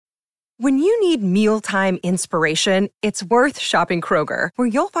When you need mealtime inspiration, it's worth shopping Kroger, where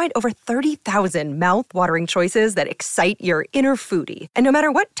you'll find over 30,000 mouth-watering choices that excite your inner foodie. And no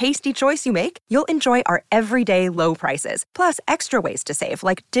matter what tasty choice you make, you'll enjoy our everyday low prices, plus extra ways to save,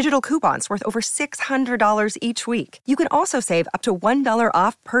 like digital coupons worth over $600 each week. You can also save up to $1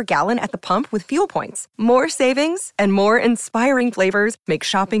 off per gallon at the pump with fuel points. More savings and more inspiring flavors make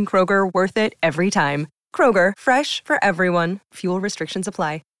shopping Kroger worth it every time. Kroger, fresh for everyone. Fuel restrictions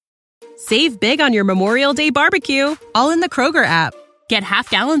apply. Save big on your Memorial Day barbecue, all in the Kroger app. Get half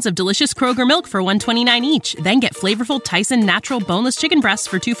gallons of delicious Kroger milk for $1.29 each. Then get flavorful Tyson natural boneless chicken breasts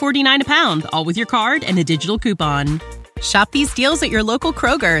for $2.49 a pound, all with your card and a digital coupon. Shop these deals at your local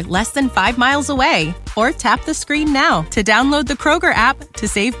Kroger, less than 5 miles away. Or tap the screen now to download the Kroger app to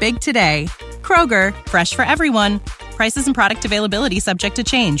save big today. Kroger, fresh for everyone. Prices and product availability subject to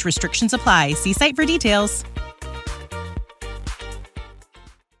change. Restrictions apply. See site for details.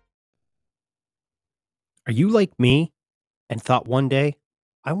 Are you like me and thought one day,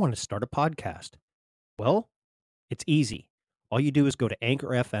 I want to start a podcast? Well, it's easy. All you do is go to Anchor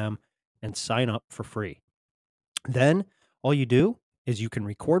FM and sign up for free. Then all you do is you can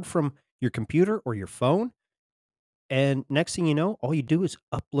record from your computer or your phone. And next thing you know, all you do is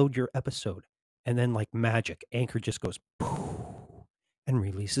upload your episode. And then like magic, Anchor just goes poof and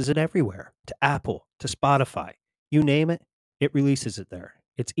releases it everywhere. To Apple, to Spotify, you name it, it releases it there.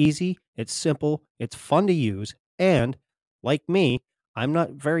 It's easy, it's simple, it's fun to use, and like me, I'm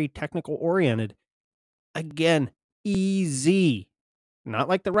not very technical oriented. Again, easy. Not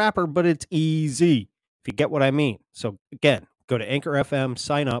like the rapper, but it's easy, if you get what I mean. So again, go to Anchor FM,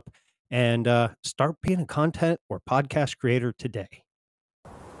 sign up, and start being a content or podcast creator today.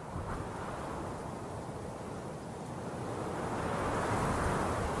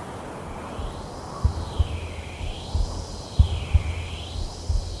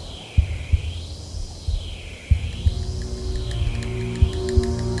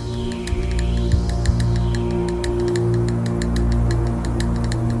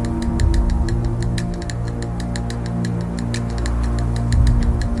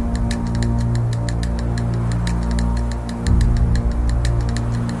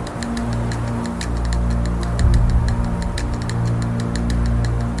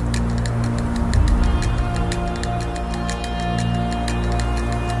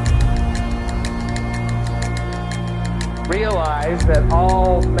 Realize that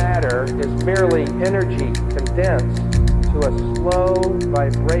all matter is merely energy condensed to a slow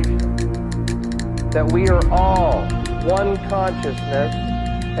vibration. That we are all one consciousness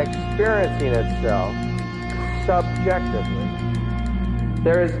experiencing itself subjectively.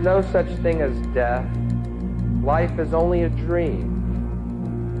 There is no such thing as death. Life is only a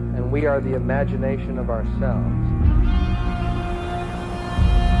dream, and we are the imagination of ourselves.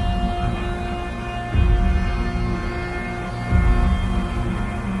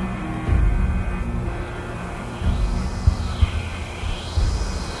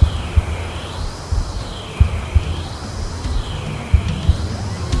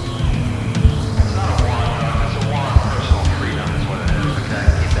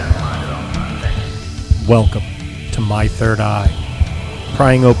 Welcome to My Third Eye,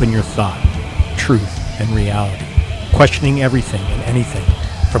 prying open your thought, truth, and reality, questioning everything and anything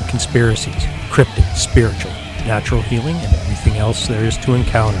from conspiracies, cryptid, spiritual, natural healing, and everything else there is to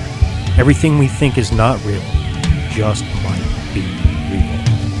encounter. Everything we think is not real just might be real.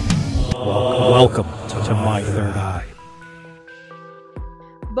 Welcome to My Third Eye.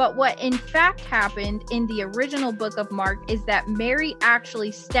 But what in fact happened in the original book of Mark is that Mary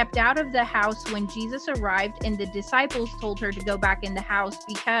actually stepped out of the house when Jesus arrived, and the disciples told her to go back in the house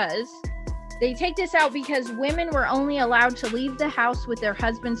because they take this out because women were only allowed to leave the house with their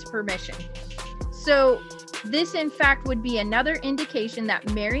husband's permission. So this in fact would be another indication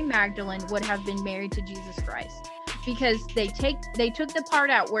that Mary Magdalene would have been married to Jesus Christ, because they took the part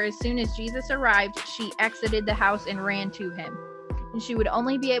out where as soon as Jesus arrived, she exited the house and ran to him. And she would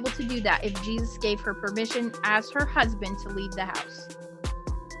only be able to do that if Jesus gave her permission as her husband to leave the house.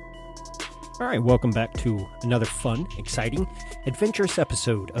 All right, welcome back to another fun, exciting, adventurous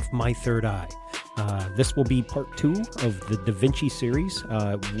episode of My Third Eye. This will be part 2 of the Da Vinci series.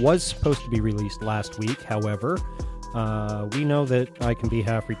 Was supposed to be released last week. However, we know that I can be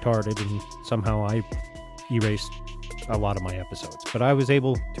half retarded, and somehow I erased a lot of my episodes. But I was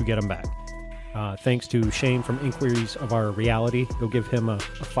able to get them back. Thanks to Shane from Inquiries of Our Reality. Go give him a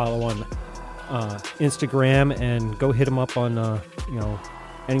follow on Instagram, and go hit him up on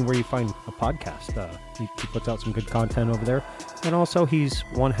anywhere you find a podcast. He puts out some good content over there. And also he's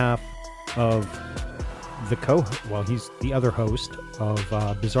one half of he's the other host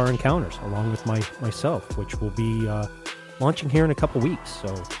of Bizarre Encounters, along with myself, which will be launching here in a couple weeks.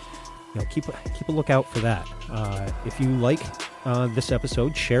 So, keep a lookout for that. If you like this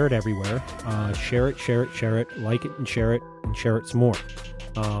episode, share it everywhere. Share it, like it, and share it some more.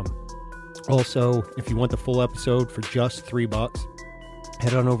 Also, if you want the full episode for just $3,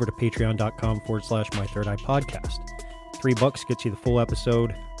 head on over to patreon.com/My Third Eye Podcast. $3 gets you the full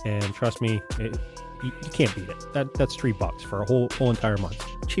episode, and trust me, you can't beat it. That's $3 for a whole entire month.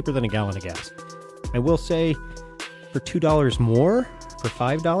 Cheaper than a gallon of gas. I will say, for $2 more, for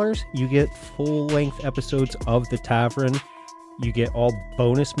 $5, you get full-length episodes of The Tavern. You get all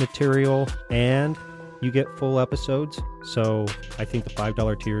bonus material, and you get full episodes. So I think the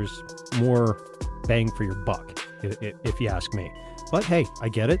 $5 tier is more bang for your buck, if you ask me. But hey, I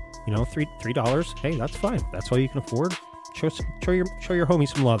get it. $3. Hey, that's fine. That's all you can afford. Show your homie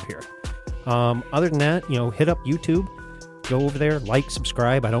some love here. Other than that, hit up YouTube. Go over there, like,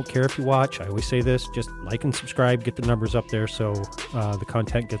 subscribe. I don't care if you watch. I always say this, just like and subscribe, get the numbers up there so the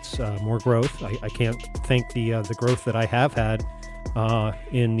content gets more growth. I can't thank the growth that I have had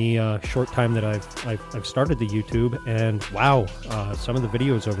in the short time that I've started the YouTube. And wow, some of the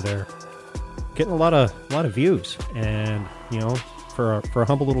videos over there getting a lot of views. And for a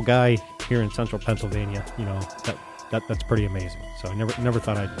humble little guy here in central Pennsylvania, that's pretty amazing. So I never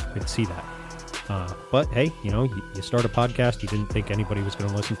thought I'd see that. But hey, you start a podcast, you didn't think anybody was going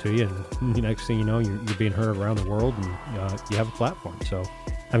to listen to you, and the next thing you know, you're being heard around the world, and you have a platform. So,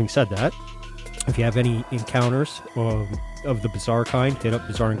 having said that, if you have any encounters of the bizarre kind, hit up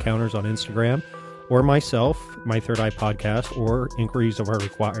Bizarre Encounters on Instagram, or myself, My Third Eye Podcast, or Inquiries of Our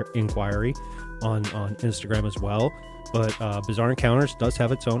Inquiry on Instagram as well. But Bizarre Encounters does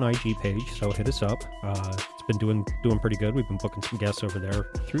have its own IG page, so hit us up. It's been doing pretty good. We've been booking some guests over there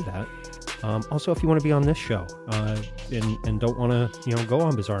through that. Also, if you want to be on this show and don't want to go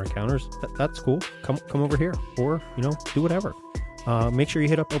on Bizarre Encounters, that's cool. Come over here, or do whatever. Make sure you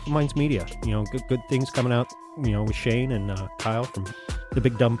hit up Open Minds Media. Good things coming out. With Shane and Kyle from the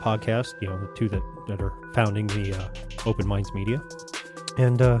Big Dumb Podcast. The two that are founding the Open Minds Media.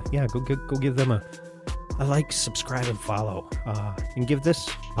 And go give them a like, subscribe, and follow. And give this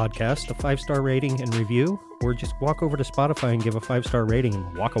podcast a 5-star rating and review, or just walk over to Spotify and give a 5-star rating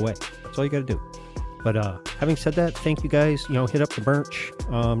and walk away. That's all you got to do. But having said that, thank you guys. Hit up the merch,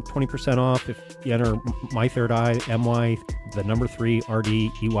 20% off if you enter My Third Eye, MY, the number 3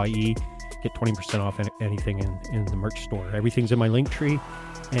 RDEYE. Get 20% off anything in the merch store. Everything's in my link tree.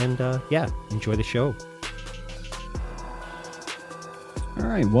 And enjoy the show. All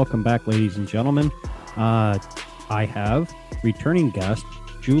right, welcome back, ladies and gentlemen. I have returning guest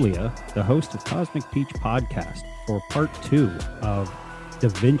Julia, the host of Cosmic Peach Podcast, for part 2 of Da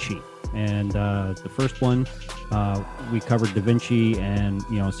Vinci. And the first one, we covered Da Vinci and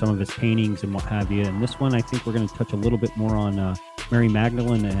some of his paintings and what have you. And this one, I think we're going to touch a little bit more on Mary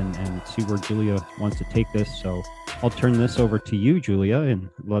Magdalene and see where Julia wants to take this. So I'll turn this over to you, Julia, and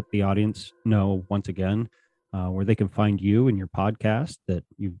let the audience know once again where they can find you and your podcast that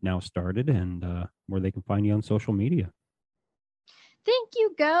you've now started, and where they can find you on social media. Thank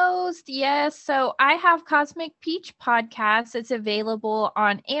you, Ghost. Yes, so I have Cosmic Peach Podcast. It's available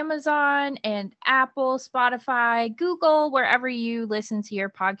on Amazon and Apple, Spotify, Google, wherever you listen to your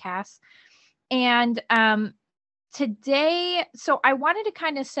podcasts. And today, so I wanted to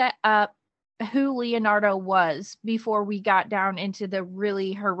kind of set up who Leonardo was before we got down into the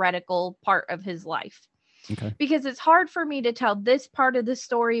really heretical part of his life. Okay. Because it's hard for me to tell this part of the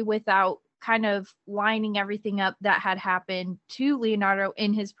story without kind of lining everything up that had happened to Leonardo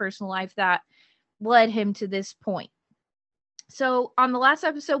in his personal life that led him to this point. So on the last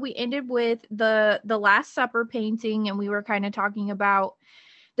episode, we ended with the Last Supper painting, and we were kind of talking about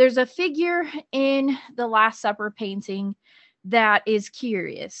there's a figure in the Last Supper painting that is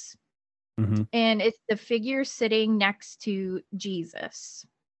curious. Mm-hmm. And it's the figure sitting next to Jesus.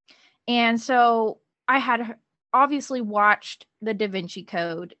 And so I had obviously watched the Da Vinci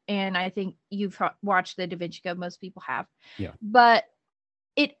Code, and I think you've watched the Da Vinci Code. Most people have. Yeah. But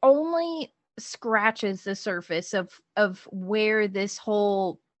it only scratches the surface of where this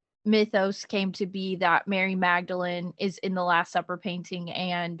whole mythos came to be, that Mary Magdalene is in the Last Supper painting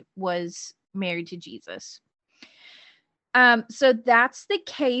and was married to Jesus. So that's the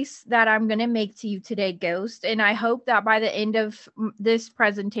case that I'm going to make to you today, Ghost. And I hope that by the end of this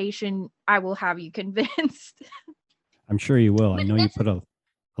presentation, I will have you convinced. I'm sure you will. I know you put a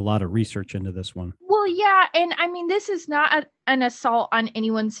lot of research into this one. Well, yeah. And I mean, this is not an assault on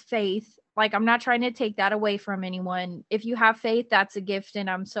anyone's faith. Like, I'm not trying to take that away from anyone. If you have faith, that's a gift, and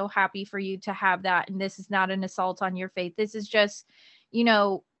I'm so happy for you to have that. And this is not an assault on your faith. This is just, you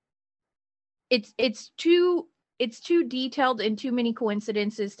know, it's too detailed and too many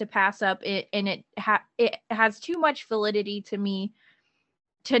coincidences to pass up it, and it has too much validity to me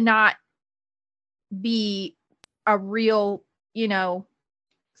to not be a real, you know,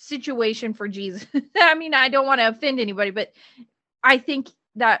 situation for Jesus. I mean, I don't want to offend anybody, but I think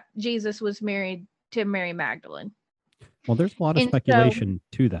that Jesus was married to Mary Magdalene. Well, there's a lot of And speculation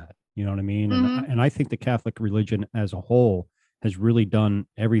to that. You know what I mean? And I think the Catholic religion as a whole has really done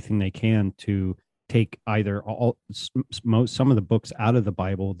everything they can to take either some of the books out of the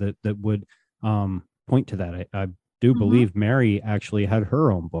Bible that would point to that. I do believe Mary actually had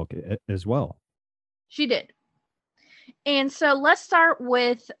her own book as well. She did. And so let's start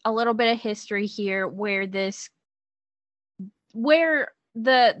with a little bit of history here, where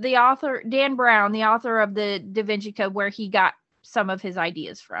the author, Dan Brown, the author of the Da Vinci Code, where he got some of his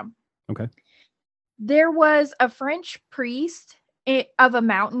ideas from. Okay. There was a French priest of a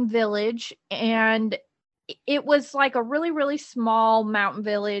mountain village, and it was like a really, really small mountain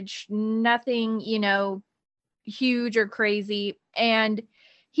village, nothing, you know, huge or crazy. And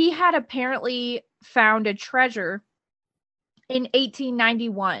he had apparently found a treasure in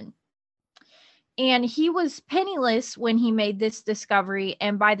 1891. And he was penniless when he made this discovery.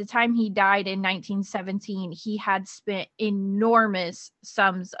 And by the time he died in 1917, he had spent enormous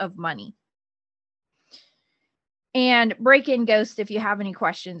sums of money. And break in, Ghost, if you have any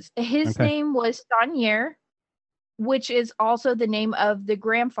questions. His name was Saunier, which is also the name of the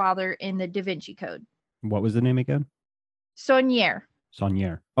grandfather in the Da Vinci Code. What was the name again? Saunier.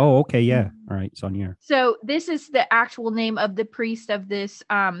 Saunier. Oh, okay. Yeah. All right. Saunier. So this is the actual name of the priest of this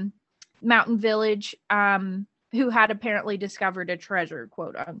mountain village who had apparently discovered a treasure,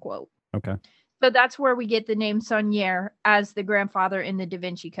 quote unquote. Okay. So that's where we get the name Saunier as the grandfather in the Da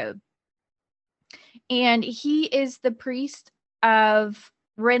Vinci Code. And he is the priest of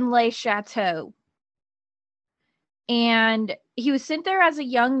Rennes-le-Chateau. And he was sent there as a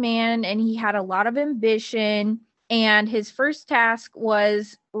young man, and he had a lot of ambition. And his first task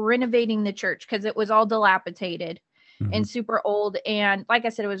was renovating the church because it was all dilapidated and super old. And like I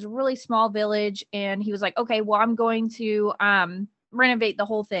said, it was a really small village. And he was like, okay, well, I'm going to renovate the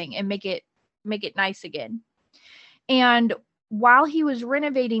whole thing and make it nice again. And while he was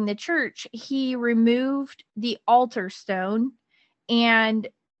renovating the church, he removed the altar stone and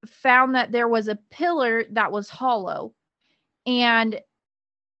found that there was a pillar that was hollow. And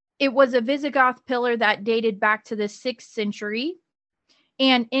it was a Visigoth pillar that dated back to the 6th century.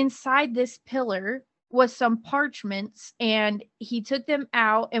 And inside this pillar was some parchments, and he took them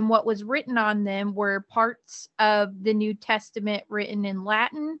out, and what was written on them were parts of the New Testament written in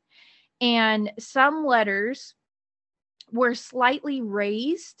Latin, and some letters were slightly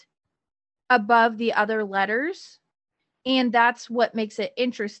raised above the other letters. And that's what makes it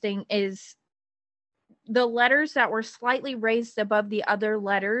interesting, is the letters that were slightly raised above the other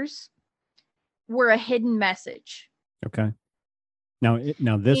letters were a hidden message. Okay. Now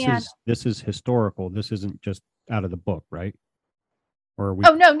this is historical. This isn't just out of the book, right? Or are we...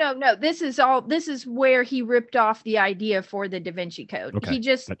 Oh, no. This is where he ripped off the idea for the Da Vinci Code. Okay.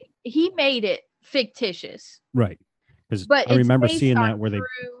 He made it fictitious. Right. But I remember seeing that where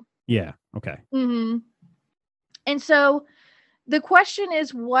yeah. Okay. Mm-hmm. And so the question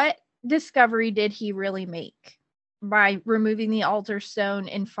is, what discovery did he really make by removing the altar stone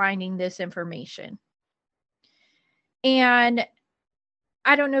and finding this information? And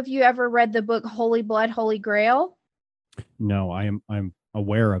I don't know if you ever read the book Holy Blood, Holy Grail. No, I'm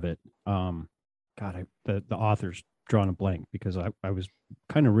aware of it. The author's drawn a blank because I was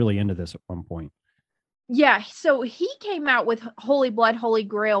kind of really into this at one point. Yeah, so he came out with Holy Blood, Holy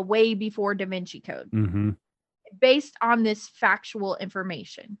Grail way before Da Vinci Code, based on this factual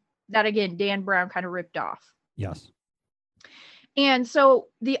information that, again, Dan Brown kind of ripped off. Yes. And so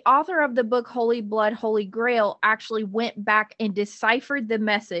the author of the book Holy Blood, Holy Grail actually went back and deciphered the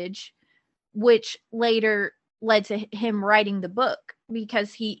message, which later led to him writing the book,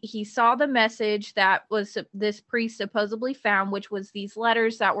 because he saw the message that was this priest supposedly found, which was these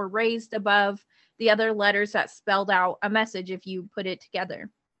letters that were raised above the other letters that spelled out a message if you put it together.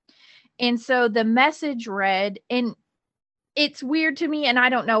 And so the message read, and it's weird to me, and I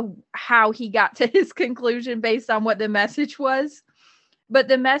don't know how he got to his conclusion based on what the message was, but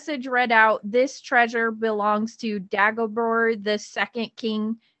the message read out, "This treasure belongs to Dagobor, the second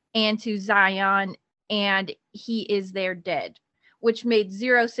king, and to Zion, and he is there dead," which made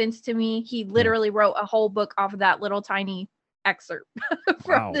zero sense to me. He literally wrote a whole book off of that little tiny excerpt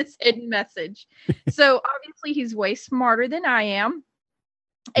from this hidden message. So obviously he's way smarter than I am.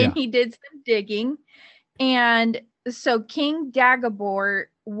 And he did some digging. And so King Dagobert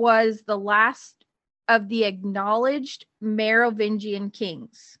was the last of the acknowledged Merovingian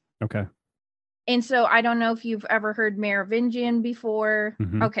kings. Okay. And so I don't know if you've ever heard Merovingian before.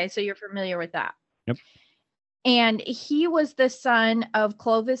 Mm-hmm. Okay, so you're familiar with that. Yep. And he was the son of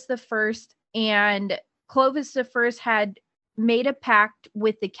Clovis I, and Clovis I had made a pact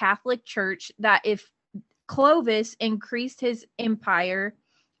with the Catholic Church that if Clovis increased his empire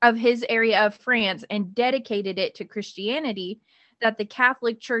of his area of France and dedicated it to Christianity, that the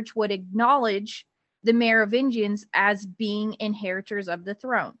Catholic Church would acknowledge the Merovingians as being inheritors of the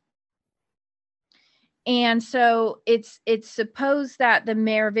throne. And so it's supposed that the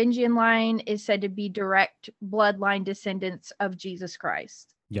Merovingian line is said to be direct bloodline descendants of Jesus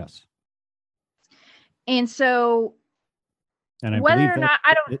Christ. Yes. And so and I whether believe or that, not,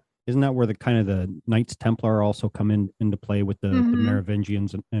 I don't. Isn't that where the kind of the Knights Templar also come into play with the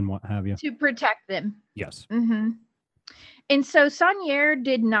Merovingians and what have you? To protect them. Yes. Mm-hmm. And so Saunier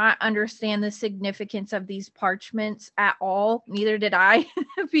did not understand the significance of these parchments at all. Neither did I,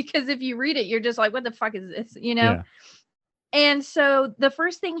 because if you read it, you're just like, what the fuck is this? You know? Yeah. And so the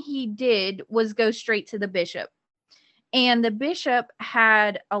first thing he did was go straight to the bishop. And the bishop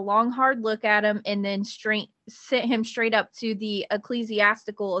had a long, hard look at him and then sent him straight up to the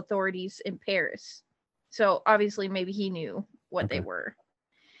ecclesiastical authorities in Paris. So obviously maybe he knew what they were.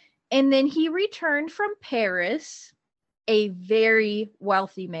 And then he returned from Paris a very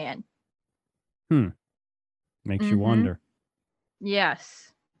wealthy man. Makes you wonder.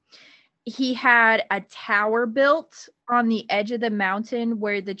 Yes. He had a tower built on the edge of the mountain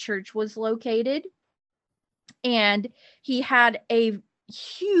where the church was located. And he had a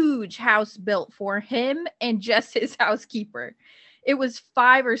huge house built for him and just his housekeeper. It was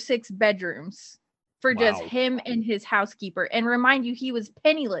 5 or 6 bedrooms for just him and his housekeeper. And remind you, he was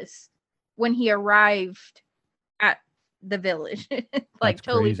penniless when he arrived at the village. Like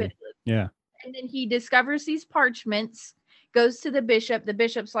totally penniless. Yeah. And then he discovers these parchments, goes to the bishop. The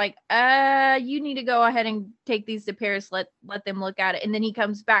bishop's like, you need to go ahead and take these to Paris. Let them look at it. And then he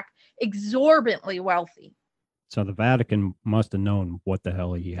comes back exorbitantly wealthy. So the Vatican must have known what the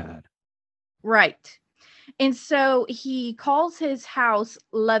hell he had. Right. And so he calls his house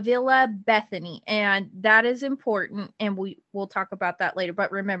La Villa Bethany. And that is important. And we'll talk about that later.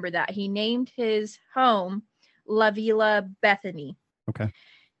 But remember that he named his home La Villa Bethany. Okay.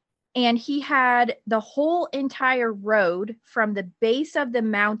 And he had the whole entire road from the base of the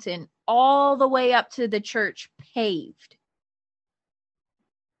mountain all the way up to the church paved,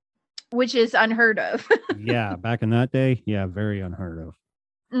 which is unheard of. Yeah, back in that day, very unheard of.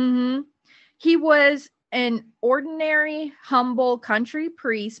 Mm-hmm. He was an ordinary, humble country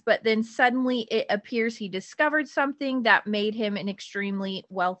priest, but then suddenly it appears he discovered something that made him an extremely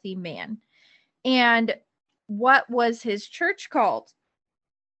wealthy man. And what was his church called?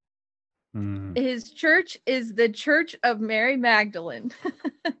 His church is the Church of Mary Magdalene.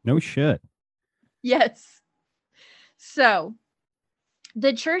 No shit. Yes. So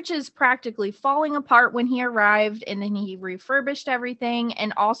the church is practically falling apart when he arrived, and then he refurbished everything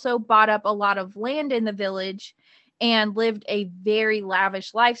and also bought up a lot of land in the village and lived a very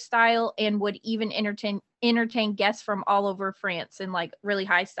lavish lifestyle and would even entertain guests from all over France in like really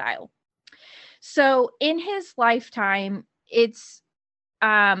high style. So in his lifetime, it's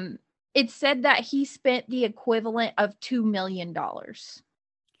said that he spent the equivalent of $2 million.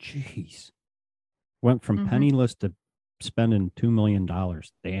 Jeez. Went from penniless to spending $2 million.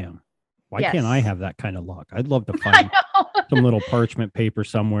 Damn. Why can't I have that kind of luck? I'd love to find some little parchment paper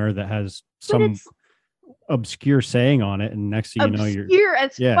somewhere that has some obscure saying on it. And next thing you know, you're obscure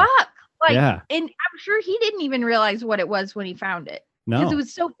as fuck. Like, and I'm sure he didn't even realize what it was when he found it. No. Because it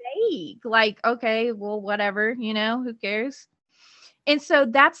was so vague. Like, okay, well, whatever, who cares? And so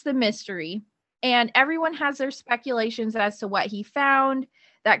that's the mystery. And everyone has their speculations as to what he found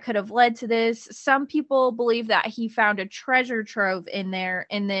that could have led to this. Some people believe that he found a treasure trove in there.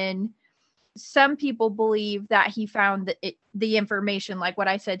 And then some people believe that he found the information, like what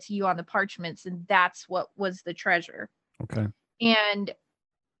I said to you on the parchments, and that's what was the treasure. Okay. And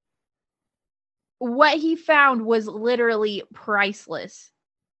what he found was literally priceless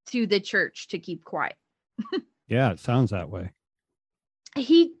to the church to keep quiet. Yeah, it sounds that way.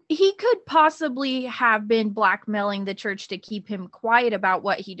 He could possibly have been blackmailing the church to keep him quiet about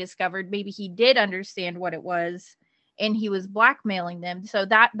what he discovered. Maybe he did understand what it was and he was blackmailing them. So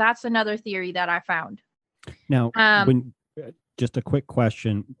that's another theory that I found. Now, Just a quick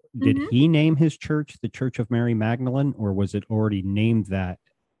question. Did Mhm. he name his church the Church of Mary Magdalene, or was it already named that?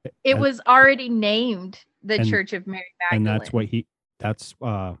 It as- was already named the And Church of Mary and Magdalene. that's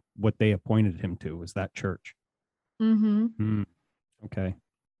what they appointed him to, was that church. Mm-hmm. Hmm. Okay.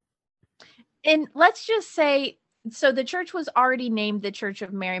 And let's just say, so the church was already named the Church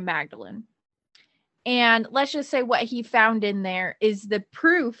of Mary Magdalene. And let's just say what he found in there is the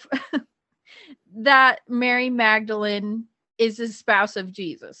proof that Mary Magdalene is the spouse of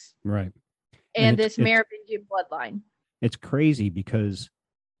Jesus Right. And and this Merovingian bloodline. it's crazy because,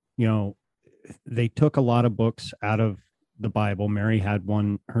 you know, they took a lot of books out of the Bible. Mary had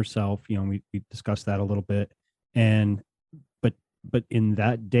one herself. You know, we discussed that a little bit. And but in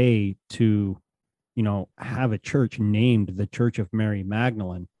that day, to, you know, have a church named the Church of Mary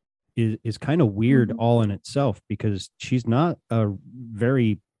Magdalene is kind of weird Mhm. all in itself, because she's not a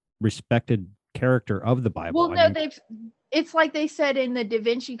very respected character of the Bible. Well, no, it's like they said in the Da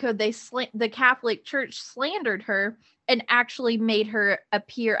Vinci Code, the Catholic Church slandered her and actually made her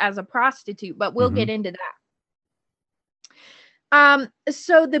appear as a prostitute, but we'll get into that.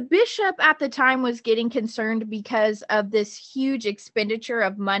 So the bishop at the time was getting concerned because of this huge expenditure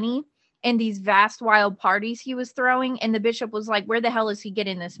of money and these vast wild parties he was throwing. And the bishop was like, where the hell is he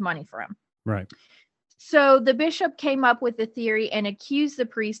getting this money from? Right. So the bishop came up with a theory and accused the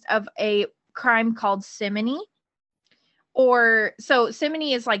priest of a crime called simony. So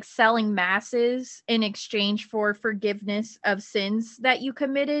simony is like selling masses in exchange for forgiveness of sins that you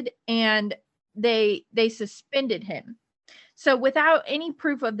committed, and they suspended him. So without any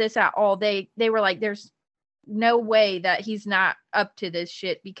proof of this at all, they were like, there's no way that he's not up to this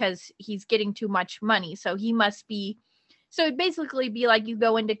shit because he's getting too much money. So he must be. So it'd basically be like you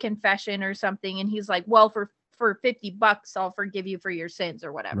go into confession or something, and he's like, well, for $50, I'll forgive you for your sins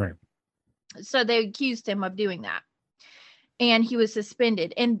or whatever. Right. So they accused him of doing that. And he was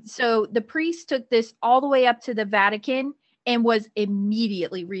suspended. And so the priest took this all the way up to the Vatican and was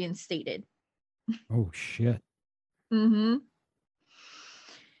immediately reinstated. Oh, shit. Mm-hmm.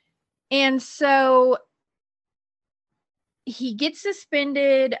 And so he gets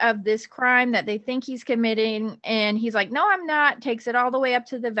suspended of this crime that they think he's committing. And he's like, no, I'm not. Takes it all the way up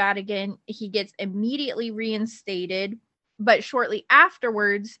to the Vatican. He gets immediately reinstated. But shortly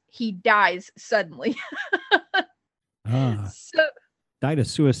afterwards, he dies suddenly. So died of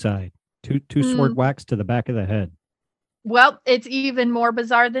suicide. Two sword whacks to the back of the head. Well, it's even more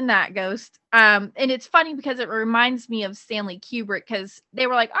bizarre than that, Ghost. And it's funny because it reminds me of Stanley Kubrick, because they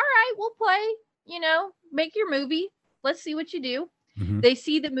were like, all right, we'll play, make your movie. Let's see what you do. Mm-hmm. They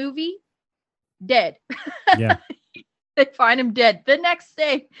see the movie, dead. Yeah. They find him dead the next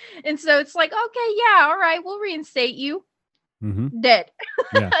day. And so it's like, okay, yeah, all right, we'll reinstate you. Mm-hmm. Dead.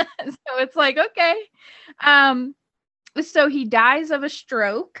 Yeah. So it's like, okay. So he dies of a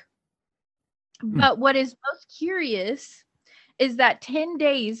stroke. But what is most curious is that 10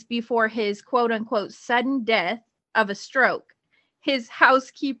 days before his quote unquote sudden death of a stroke, his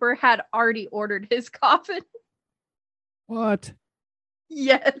housekeeper had already ordered his coffin. What?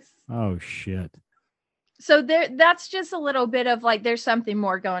 Yes. Oh, shit. So that's just a little bit of like, there's something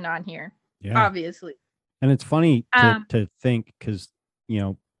more going on here. Yeah. Obviously. And it's funny to think, because,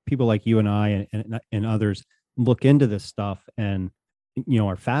 people like you and I and others look into this stuff and,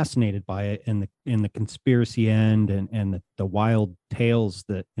 are fascinated by it, and the conspiracy end and the wild tales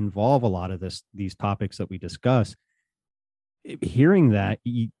that involve a lot of these topics that we discuss. Hearing that,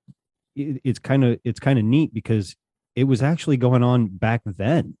 it's kind of neat, because it was actually going on back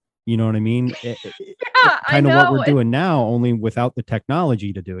then. You know what I mean? Kind of what we're doing now, only without the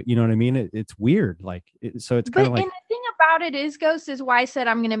technology to do it. You know what I mean? It's weird. So it's kind of like. And the thing about it is, Ghost, is why I said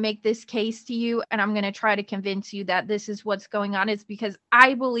I'm going to make this case to you, and I'm going to try to convince you that this is what's going on, is because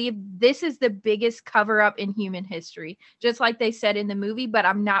I believe this is the biggest cover up in human history, just like they said in the movie. But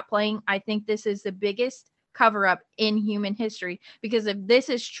I'm not playing. I think this is the biggest cover up in human history, because if this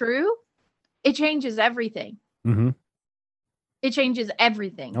is true, it changes everything. Mm-hmm. It changes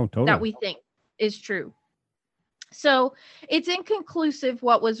everything that we think is true. So it's inconclusive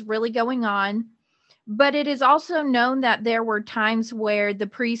what was really going on, but it is also known that there were times where the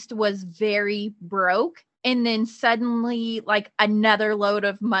priest was very broke, and then suddenly like another load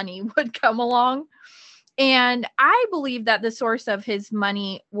of money would come along. And I believe that the source of his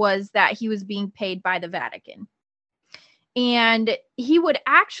money was that he was being paid by the Vatican. And he would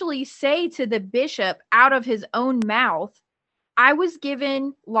actually say to the bishop out of his own mouth, I was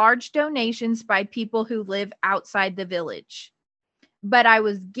given large donations by people who live outside the village, but I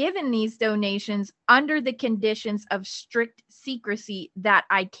was given these donations under the conditions of strict secrecy that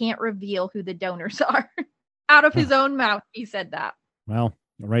I can't reveal who the donors are. Out of his own mouth, he said that. Well,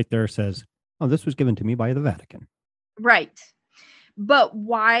 right there says, oh, this was given to me by the Vatican. Right. But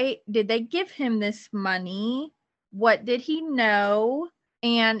why did they give him this money? What did he know?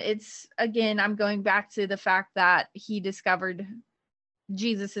 And it's, again, I'm going back to the fact that he discovered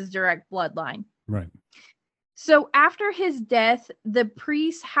Jesus's direct bloodline. Right. So after his death, the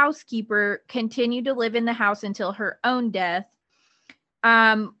priest's housekeeper continued to live in the house until her own death.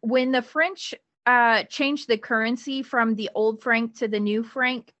 When the French changed the currency from the old franc to the new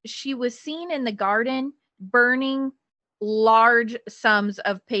franc, she was seen in the garden burning large sums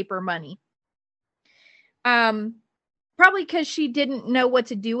of paper money. Probably because she didn't know what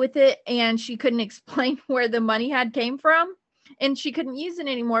to do with it, and she couldn't explain where the money had came from, and she couldn't use it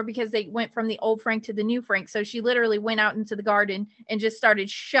anymore because they went from the old franc to the new franc. So she literally went out into the garden and just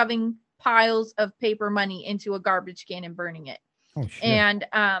started shoving piles of paper money into a garbage can and burning it. Oh, shit. And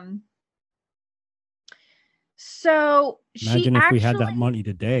so imagine if we had that money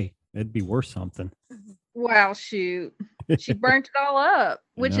today, it'd be worth something. Well, shoot. She burnt it all up,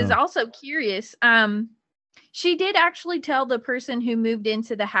 which is also curious. She did actually tell the person who moved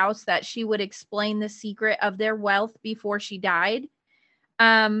into the house that she would explain the secret of their wealth before she died.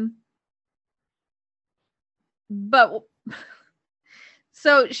 But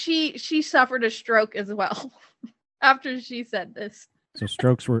so she suffered a stroke as well after she said this. So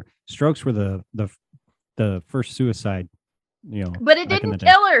strokes were the first suicide, But it didn't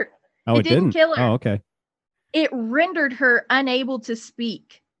kill her. Oh, it didn't kill her. Oh, okay. It rendered her unable to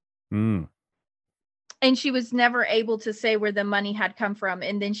speak. Mm. And she was never able to say where the money had come from.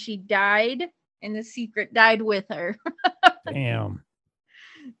 And then she died, and the secret died with her. Damn.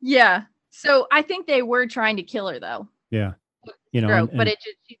 Yeah. So I think they were trying to kill her, though. Yeah. But it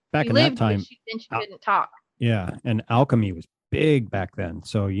just she in lived, that time, she didn't talk. Yeah. And alchemy was big back then.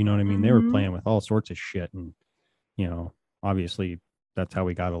 So, you know what I mean? They were playing with all sorts of shit. And, obviously that's how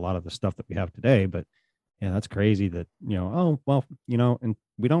we got a lot of the stuff that we have today. But yeah, that's crazy that, and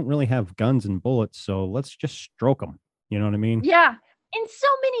we don't really have guns and bullets. So let's just stroke them. You know what I mean? Yeah. And so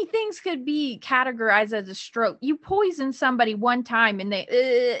many things could be categorized as a stroke. You poison somebody one time and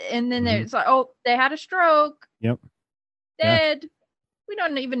and then there's like, oh, they had a stroke. Yep. Dead. Yeah. We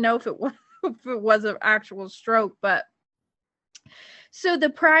don't even know if it was an actual stroke, but so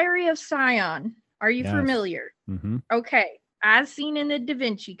the Priory of Sion, are you familiar? Mm-hmm. Okay. As seen in the Da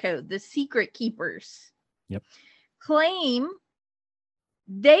Vinci Code, the secret keepers claim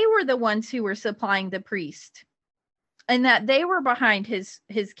they were the ones who were supplying the priest and that they were behind his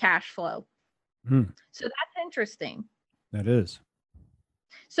cash flow. So that's interesting. That is.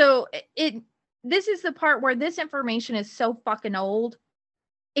 So this is the part where this information is so fucking old.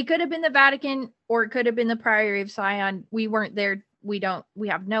 It could have been the Vatican or it could have been the Priory of Sion. We weren't there. We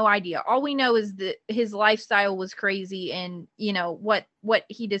have no idea. All we know is that his lifestyle was crazy, and what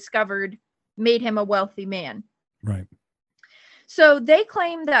he discovered made him a wealthy man. Right. So they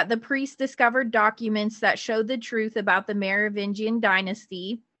claim that the priest discovered documents that showed the truth about the Merovingian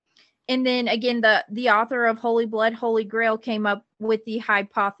dynasty. And then again, the author of Holy Blood, Holy Grail came up with the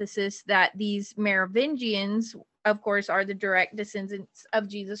hypothesis that these Merovingians, of course, are the direct descendants of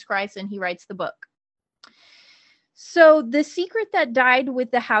Jesus Christ, and he writes the book. So the secret that died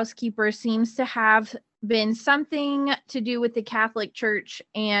with the housekeeper seems to have been something to do with the Catholic Church,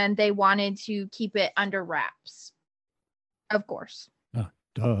 and they wanted to keep it under wraps. Of course.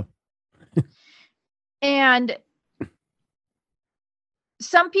 Duh. And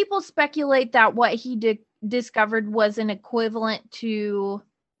some people speculate that what he discovered was an equivalent to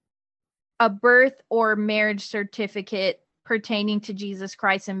a birth or marriage certificate pertaining to Jesus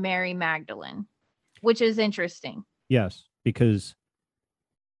Christ and Mary Magdalene, which is interesting. Yes, because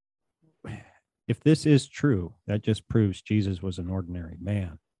if this is true, that just proves Jesus was an ordinary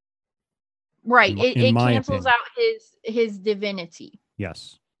man. Right. It cancels out his divinity.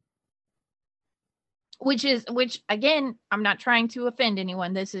 Yes. Which again, I'm not trying to offend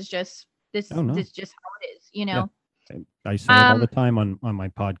anyone. This is just this is just how it is, Yeah. I say it all the time on my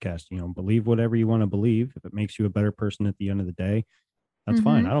podcast, believe whatever you want to believe. If it makes you a better person at the end of the day, that's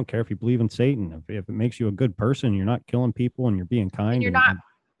fine. I don't care if you believe in Satan. If it makes you a good person, you're not killing people and you're being kind. And you're not,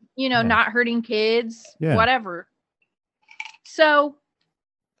 not hurting kids, whatever. So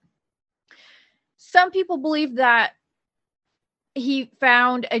some people believe that he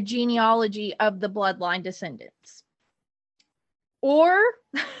found a genealogy of the bloodline descendants. Or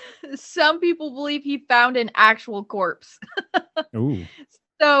some people believe he found an actual corpse. Ooh.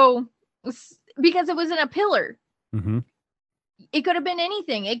 So, because it was in a pillar. Mm-hmm. It could have been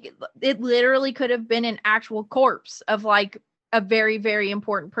anything. It literally could have been an actual corpse of like a very, very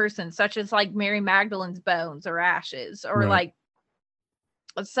important person, such as like Mary Magdalene's bones or ashes, or like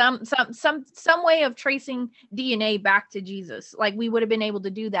some way of tracing DNA back to Jesus. Like we would have been able to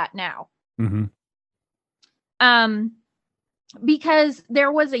do that now. Because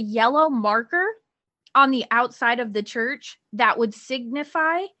there was a yellow marker on the outside of the church that would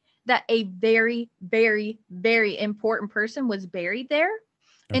signify that a very, very, very important person was buried there.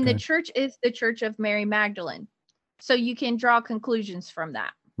 Okay. And the church is the Church of Mary Magdalene. So you can draw conclusions from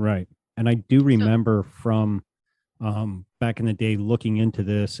that. Right. And I do remember from back in the day looking into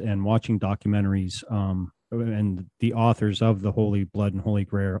this and watching documentaries and the authors of the Holy Blood and Holy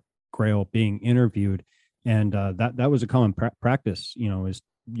Grail being interviewed. And that was a common practice, is,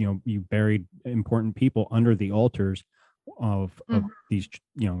 you buried important people under the altars of these,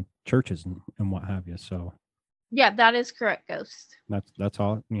 churches and what have you. So. Yeah, that is correct, Ghost. That's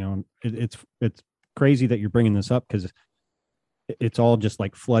all, it's crazy that you're bringing this up, because it's all just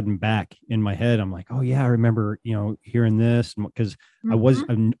like flooding back in my head. I'm like, oh yeah, I remember, hearing this, because I was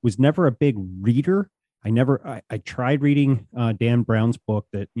never a big reader. I tried reading Dan Brown's book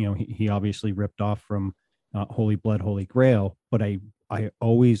that, he obviously ripped off from Holy Blood, Holy Grail, but I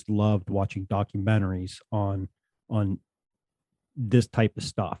always loved watching documentaries on this type of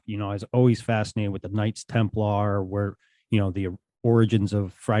stuff. I was always fascinated with the Knights Templar, where, the origins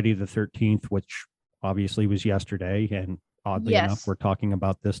of Friday the 13th, which obviously was yesterday, and oddly enough, we're talking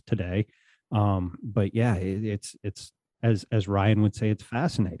about this today. But yeah, it's as Ryan would say, it's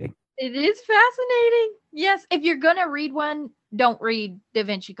fascinating. It is fascinating. Yes. If you're going to read one, don't read Da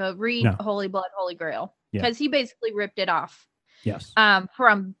Vinci Code, read Holy Blood, Holy Grail, because he basically ripped it off. Yes.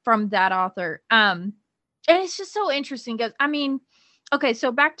 From that author. And it's just so interesting, because okay,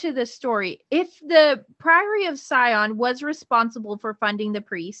 so back to the story. If the Priory of Sion was responsible for funding the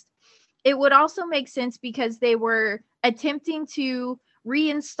priest, it would also make sense because they were attempting to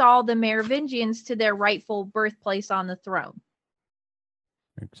reinstall the Merovingians to their rightful birthplace on the throne.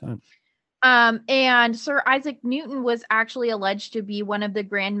 Makes sense. And Sir Isaac Newton was actually alleged to be one of the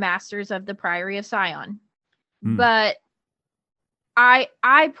Grand Masters of the Priory of Sion. But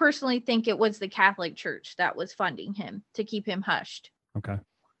I personally think it was the Catholic Church that was funding him to keep him hushed. Okay.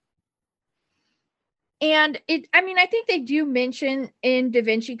 And I think they do mention in Da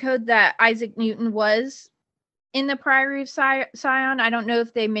Vinci Code that Isaac Newton was in the Priory of Sion. I don't know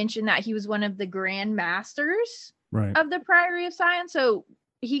if they mentioned that he was one of the Grand Masters of the Priory of Sion. So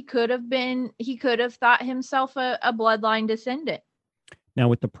he could have thought himself a bloodline descendant. Now,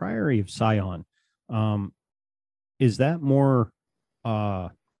 with the Priory of Sion, is that more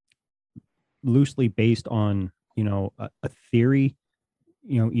loosely based on, a theory,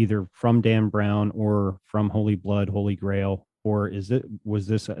 either from Dan Brown or from Holy Blood, Holy Grail, or was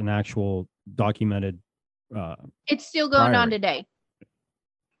this an actual documented? It's still going on today.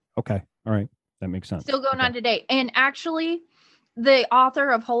 Okay. All right. That makes sense. Still going on today. And actually, the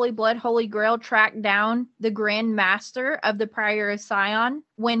author of Holy Blood, Holy Grail tracked down the Grand Master of the Priory of Sion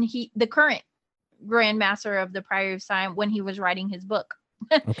the current Grand Master of the Priory of Sion, when he was writing his book.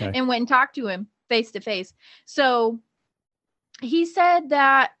 Okay. And went and talked to him face to face. So he said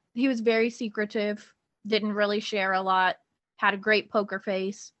that he was very secretive, didn't really share a lot, had a great poker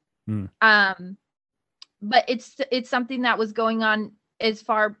face. But it's something that was going on as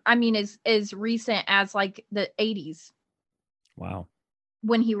recent as like the 80s. Wow.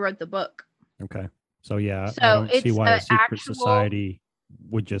 When he wrote the book. Okay. So yeah, I don't see why a secret society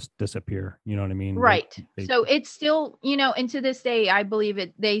would just disappear. You know what I mean? Right. So it's still, and to this day, I believe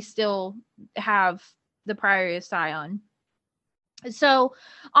they still have the Priory of Sion. So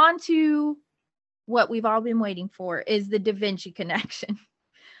on to what we've all been waiting for is the Da Vinci connection.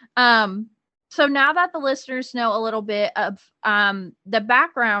 So now that the listeners know a little bit of the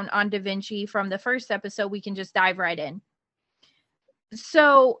background on Da Vinci from the first episode, we can just dive right in.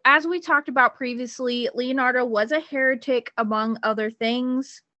 So as we talked about previously, Leonardo was a heretic, among other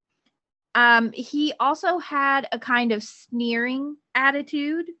things. He also had a kind of sneering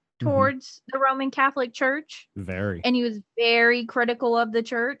attitude towards the Roman Catholic Church. Very. And he was very critical of the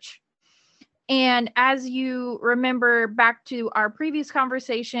church. And as you remember back to our previous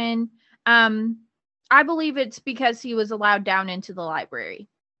conversation, I believe it's because he was allowed down into the library.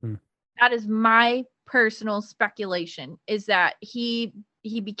 That is my personal speculation, is that he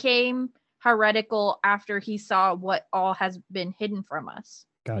became heretical after he saw what all has been hidden from us.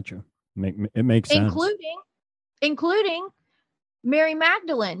 Gotcha. It makes sense. Including Mary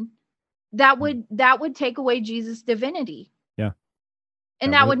Magdalene. That would take away Jesus' divinity. Yeah.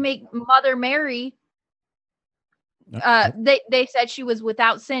 And that would make Mother Mary, they said she was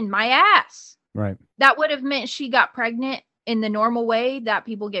without sin. My ass. Right. That would have meant she got pregnant in the normal way that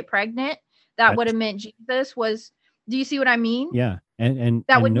people get pregnant, that would have meant Jesus was, do you see what I mean? Yeah. And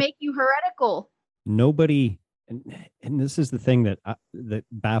that would make you heretical. Nobody, and this is the thing that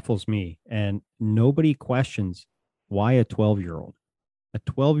baffles me, and nobody questions why a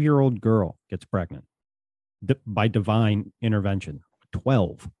 12-year-old girl gets pregnant by divine intervention.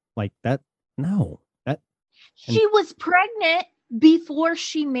 12, like that. No, she was pregnant before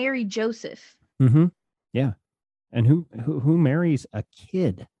she married Joseph. Mm-hmm. Yeah. And who marries a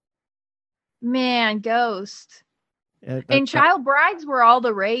kid? Man, Ghost. And child brides were all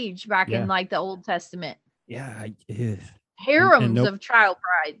the rage back in like the Old Testament. Yeah. Harems of child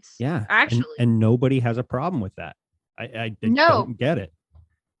brides. Yeah. Actually. And nobody has a problem with that. I don't get it.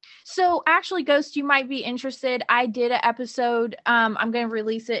 So actually, Ghost, you might be interested. I did an episode. I'm going to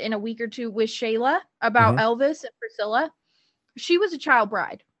release it in a week or two with Shayla about Elvis and Priscilla. She was a child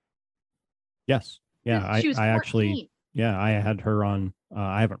bride. Yes. Yeah. She was 14. I actually, I had her on.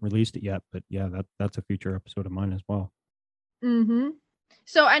 I haven't released it yet, but yeah, that's a future episode of mine as well. Mm-hmm.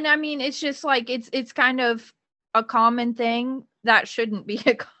 So, and I mean, it's just like, it's kind of a common thing that shouldn't be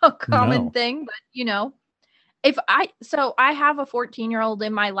a common thing, but you know, I have a 14-year-old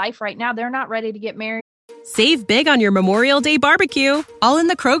in my life right now. They're not ready to get married. Save big on your Memorial Day barbecue, all in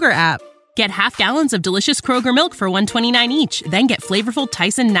the Kroger app. Get half gallons of delicious Kroger milk for $1.29 each. Then get flavorful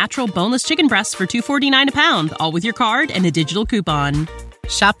Tyson natural boneless chicken breasts for $2.49 a pound, all with your card and a digital coupon.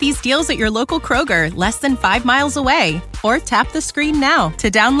 Shop these deals at your local Kroger, less than 5 miles away. Or tap the screen now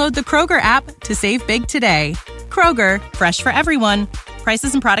to download the Kroger app to save big today. Kroger, fresh for everyone.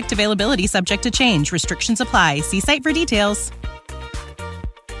 Prices and product availability subject to change. Restrictions apply. See site for details.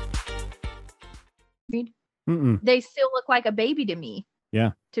 They still look like a baby to me.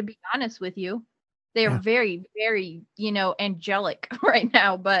 Yeah. To be honest with you, they are very, very, angelic right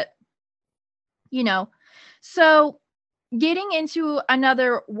now. But, so getting into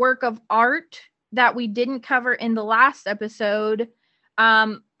another work of art that we didn't cover in the last episode.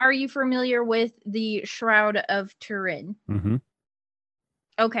 Are you familiar with the Shroud of Turin? Mm-hmm.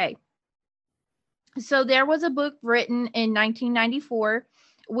 Okay. So there was a book written in 1994,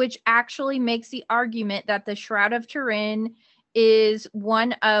 which actually makes the argument that the Shroud of Turin is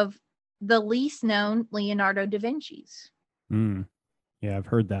one of the least known Leonardo da Vinci's. Yeah, I've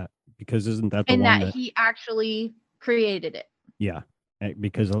heard that, because isn't that the one that he actually created it? Yeah,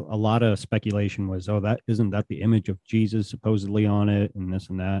 because a lot of speculation was, isn't that the image of Jesus supposedly on it, and this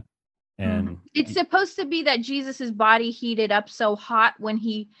and that. And it's supposed to be that Jesus's body heated up so hot when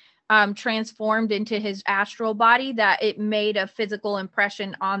he transformed into his astral body that it made a physical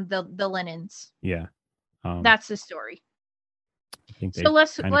impression on the linens. Yeah. That's the story. I think they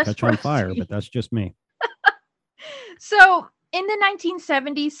let's catch on fire, but that's just me. So in the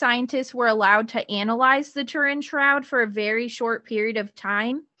 1970s, scientists were allowed to analyze the Turin Shroud for a very short period of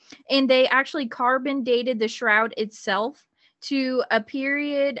time, and they actually carbon dated the shroud itself to a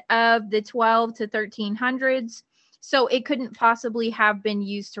period of the 12 to 1300s. So it couldn't possibly have been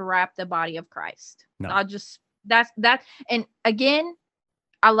used to wrap the body of Christ. No. That's that. And again,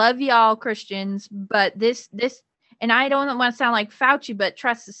 I love y'all Christians, but this, and I don't want to sound like Fauci, but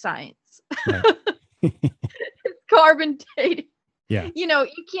trust the science. Right. Carbon dating. Yeah. You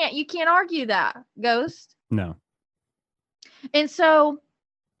can't argue that, Ghost. No. And so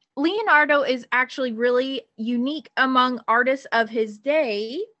Leonardo is actually really unique among artists of his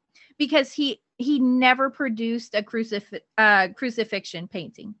day because he never produced a crucifixion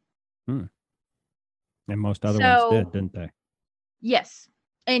painting. And most other ones did, didn't they? Yes.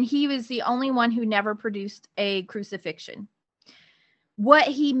 And he was the only one who never produced a crucifixion. What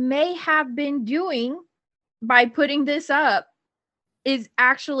he may have been doing by putting this up is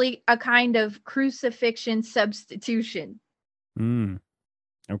actually a kind of crucifixion substitution.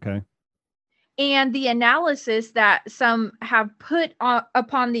 Okay. And the analysis that some have put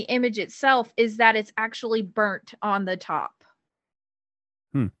upon the image itself is that it's actually burnt on the top.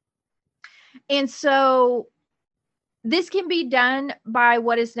 And so this can be done by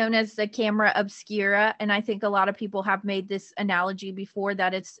what is known as the camera obscura. And I think a lot of people have made this analogy before,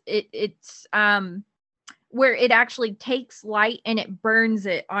 that it's where it actually takes light and it burns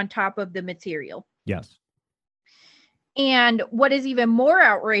it on top of the material. Yes. And what is even more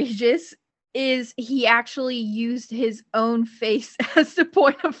outrageous is he actually used his own face as the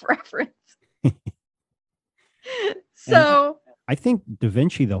point of reference. So I think Da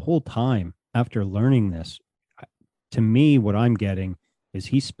Vinci, the whole time after learning this, to me, what I'm getting is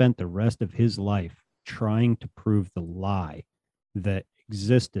he spent the rest of his life trying to prove the lie that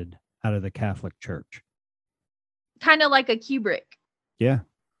existed out of the Catholic Church. Kind of like a Kubrick. Yeah,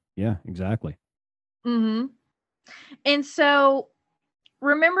 exactly. Mm-hmm. And so,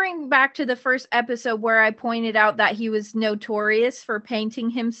 remembering back to the first episode where I pointed out that he was notorious for painting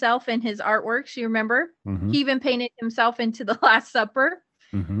himself in his artworks, you remember? Mm-hmm. He even painted himself into the Last Supper.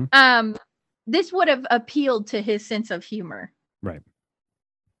 Mm-hmm. This would have appealed to his sense of humor. Right.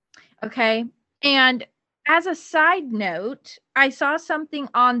 Okay. And as a side note, I saw something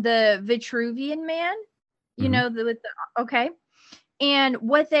on the Vitruvian Man, you Mhm. know, okay. And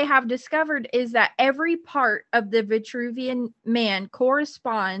what they have discovered is that every part of the Vitruvian Man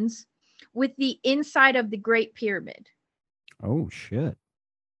corresponds with the inside of the Great Pyramid. Oh, shit.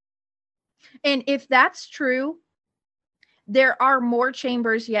 And if that's true, there are more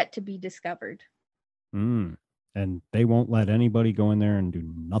chambers yet to be discovered. And they won't let anybody go in there and do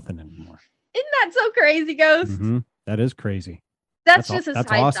nothing anymore. Isn't that so crazy, Ghost? Mm-hmm. That is crazy. That's just a that's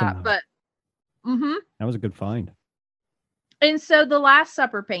side awesome, thought, but that was a good find. And so the Last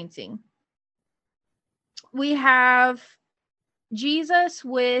Supper painting, we have Jesus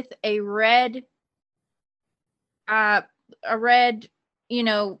with a red, you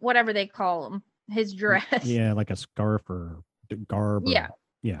know, whatever they call him, his dress. Yeah, like a scarf or garb. Yeah.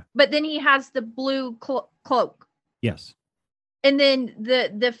 Yeah. But then he has the blue cloak. Yes. And then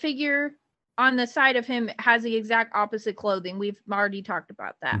the figure on the side of him has the exact opposite clothing. We've already talked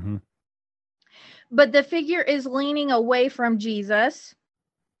about that. Mm-hmm. But the figure is leaning away from Jesus.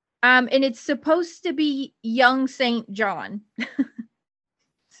 And it's supposed to be young Saint John.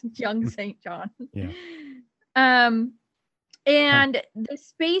 Young Saint John. Yeah. And the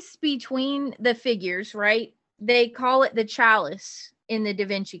space between the figures, right? They call it the chalice in the Da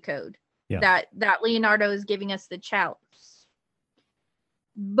Vinci Code. Yeah. That Leonardo is giving us the chalice.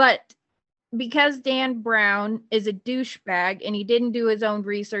 But because Dan Brown is a douchebag and he didn't do his own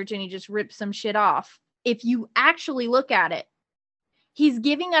research and he just ripped some shit off, if you actually look at it, he's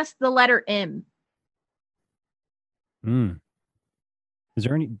giving us the letter M. Is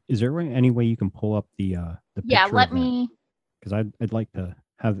there any way you can pull up the picture? Yeah, let me, because I'd like to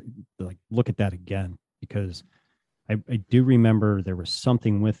have look at that again, because I do remember there was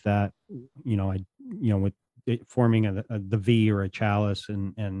something with that, with it forming the V or a chalice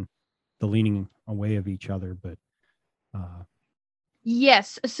and the leaning away of each other, but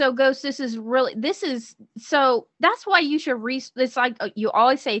yes. So Ghost, so that's why you should it's like you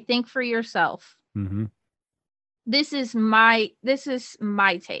always say, think for yourself. Mm-hmm. This is my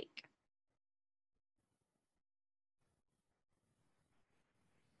take.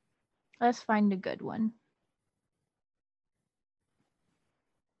 Let's find a good one.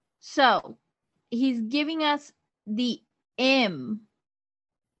 So he's giving us the M.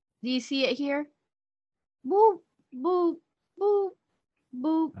 Do you see it here? Boop, boop, boop,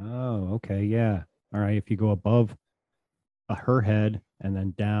 boop. Oh, okay. Yeah. All right. If you go above her head and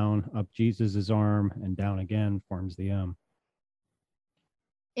then down up Jesus's arm and down again forms the M.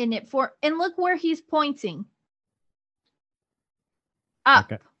 And look where he's pointing.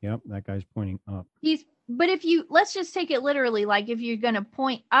 Up. Yep. That guy's pointing up. But let's just take it literally. Like if you're going to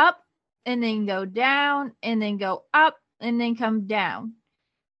point up and then go down and then go up and then come down.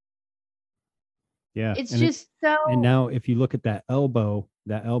 Yeah. It's just so. And now if you look at that elbow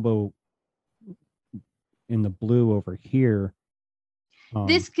in the blue over here.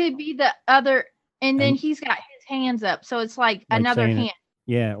 This could be the other. And then he's got his hands up. So it's like another hand.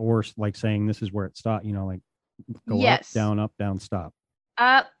 Yeah. Or like saying this is where it stopped, like go yes. up, down, stop.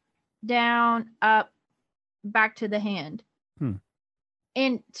 Up, down, up, back to the hand.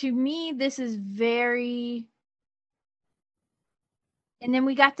 And to me, this is very. And then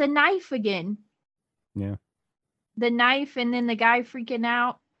we got the knife again. Yeah. The knife and then the guy freaking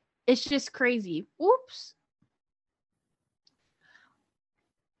out. It's just crazy. Whoops.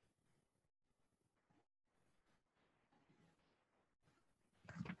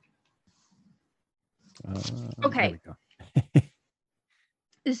 Okay. There we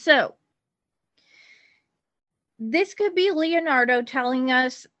go. So this could be Leonardo telling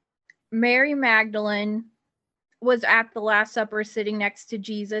us Mary Magdalene was at the Last Supper sitting next to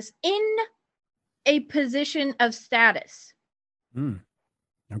Jesus in a position of status.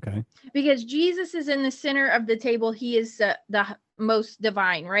 Okay. Because Jesus is in the center of the table. He is the most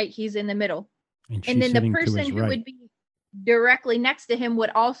divine, right? He's in the middle. And then the person who would be directly next to him would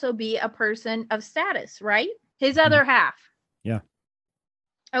also be a person of status, right? His other half. Yeah.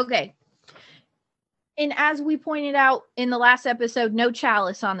 Okay. And as we pointed out in the last episode, no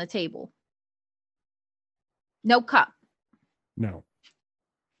chalice on the table. No cup. No.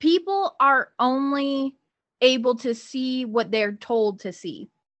 People are only able to see what they're told to see,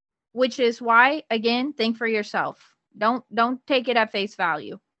 which is why, again, think for yourself. Don't take it at face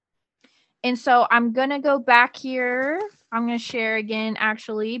value. And so I'm going to go back here. I'm going to share again,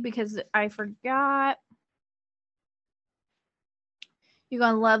 actually, because I forgot. You're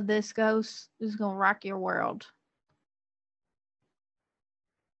going to love this, Ghost. This is going to rock your world.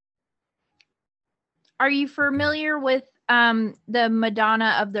 Are you familiar with the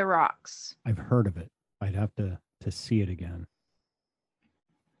Madonna of the Rocks? I've heard of it. I'd have to see it again.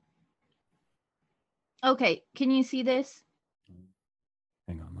 Okay, can you see this?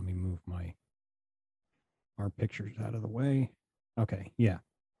 Hang on, let me move our pictures out of the way. Okay, yeah.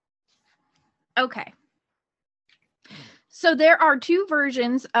 Okay. So there are two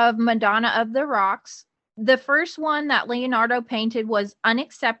versions of Madonna of the Rocks. The first one that Leonardo painted was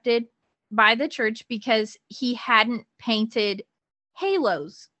unaccepted by the church because he hadn't painted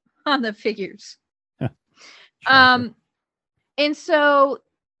halos on the figures. And so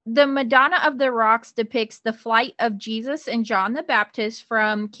the Madonna of the Rocks depicts the flight of Jesus and John the Baptist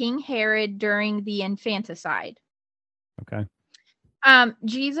from King Herod during the infanticide. Okay.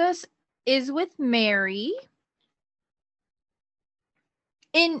 Jesus is with Mary.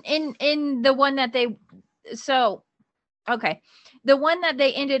 In the one that the one that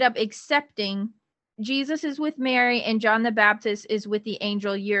they ended up accepting, Jesus is with Mary and John the Baptist is with the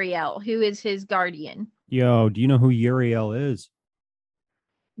angel Uriel, who is his guardian. Yo, do you know who Uriel is?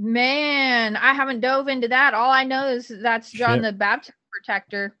 Man, I haven't dove into that. All I know is that's John the Baptist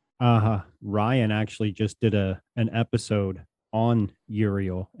protector. Ryan actually just did an episode on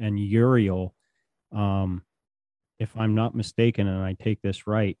Uriel, and Uriel, if I'm not mistaken, and I take this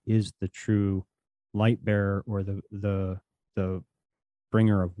right, is the true light bearer or the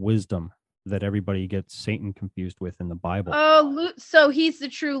bringer of wisdom that everybody gets Satan confused with in the Bible. Oh, so he's the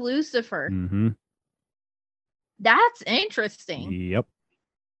true Lucifer. Mm-hmm. That's interesting. Yep.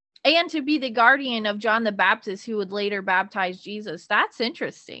 And to be the guardian of John the Baptist, who would later baptize Jesus. That's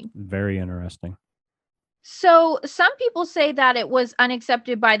interesting. Very interesting. So some people say that it was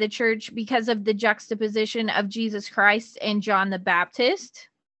unaccepted by the church because of the juxtaposition of Jesus Christ and John the Baptist.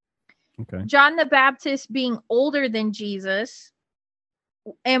 Okay. John the Baptist being older than Jesus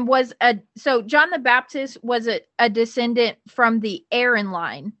and John the Baptist was a descendant from the Aaron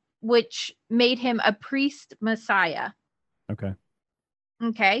line, which made him a priest Messiah. Okay.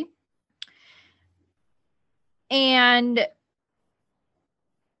 Okay. And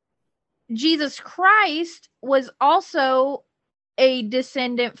Jesus Christ was also a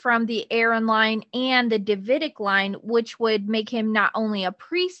descendant from the Aaron line and the Davidic line, which would make him not only a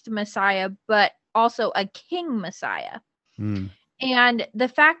priest Messiah, but also a king Messiah. Mm. And the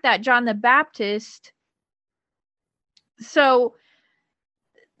fact that John the Baptist, I'll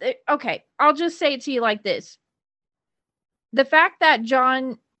just say it to you like this. The fact that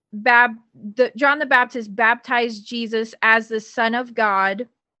John the Baptist baptized Jesus as the Son of God,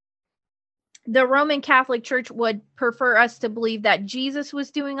 the Roman Catholic Church would prefer us to believe that Jesus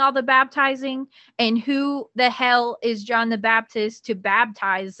was doing all the baptizing, and who the hell is John the Baptist to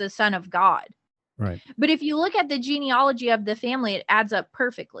baptize the Son of God? Right. But if you look at the genealogy of the family, it adds up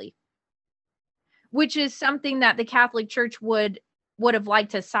perfectly, which is something that the Catholic Church would have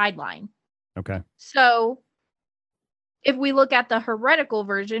liked to sideline. Okay. So if we look at the heretical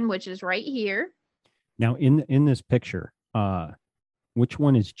version, which is right here. Now, in this picture, which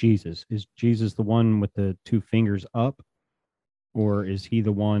one is Jesus? Is Jesus the one with the two fingers up, or is he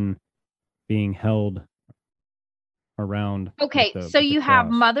the one being held around? Okay, so you have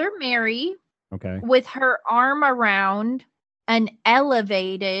Mother Mary, okay, with her arm around an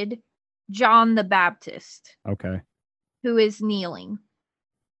elevated John the Baptist, okay, who is kneeling.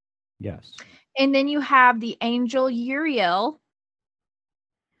 Yes. And then you have the angel Uriel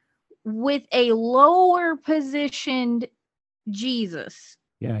with a lower positioned Jesus.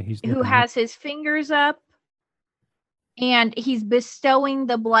 Yeah, who has his fingers up, and he's bestowing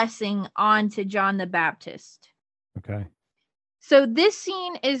the blessing onto John the Baptist. Okay. So this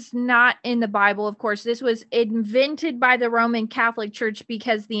scene is not in the Bible, of course. This was invented by the Roman Catholic Church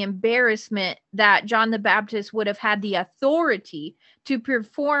because the embarrassment that John the Baptist would have had the authority to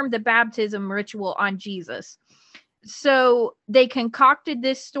perform the baptism ritual on Jesus. So they concocted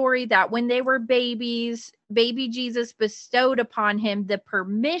this story that when they were babies, baby Jesus bestowed upon him the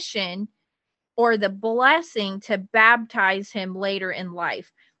permission or the blessing to baptize him later in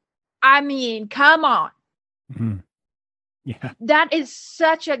life. I mean, come on. Mm-hmm. Yeah. That is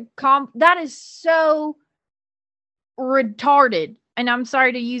such that is so retarded. And I'm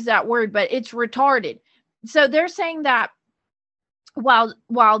sorry to use that word, but it's retarded. So they're saying that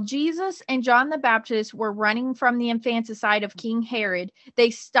while Jesus and John the Baptist were running from the infanticide of King Herod,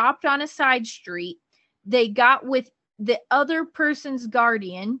 they stopped on a side street. They got with the other person's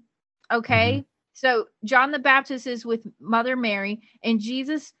guardian, Okay. So John the Baptist is with Mother Mary, and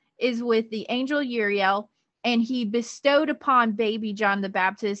Jesus is with the angel Uriel, and he bestowed upon baby John the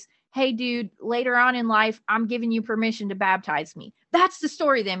Baptist, hey, dude, later on in life, I'm giving you permission to baptize me. That's the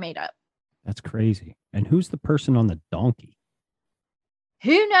story they made up. That's crazy. And who's the person on the donkey?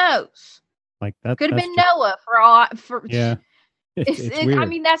 Who knows? Like that Could have that's been just, Noah for yeah. It's I weird.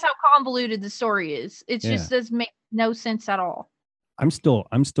 mean, that's how convoluted the story is. It Yeah. just doesn't make no sense at all. I'm still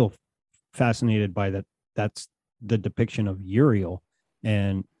fascinated by that. That's the depiction of Uriel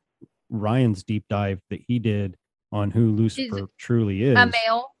and Ryan's deep dive that he did on who Lucifer truly is. A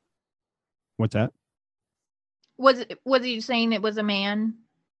male. What's that? Was he saying it was a man?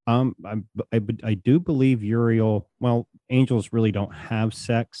 I do believe Uriel. Well, angels really don't have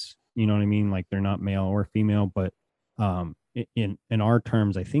sex. You know what I mean? Like they're not male or female. But in our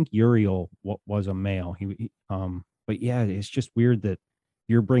terms, I think Uriel was a male. But yeah, it's just weird that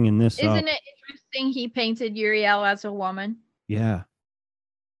you're bringing this up. Isn't it interesting he painted Uriel as a woman? Yeah.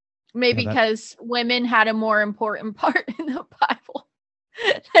 Maybe because women had a more important part in the Bible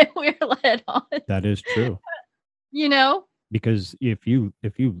than we're led on. That is true. You know? Because if you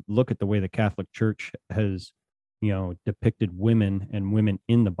look at the way the Catholic Church has, depicted women and women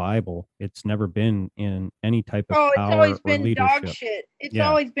in the Bible, it's never been in any type of power it's always been or leadership. dog shit. It's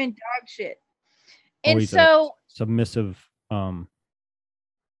always been dog shit. Always and so submissive,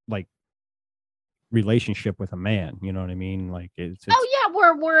 like relationship with a man. You know what I mean? Like it's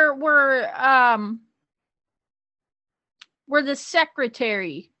we're the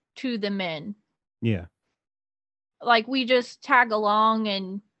secretary to the men. Yeah. Like we just tag along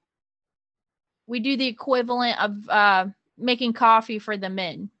and we do the equivalent of making coffee for the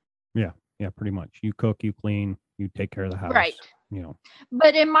men. Yeah, pretty much. You cook, you clean, you take care of the house. Right.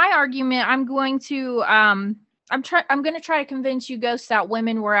 But in my argument, I'm going to I'm going to try to convince you, Ghost, that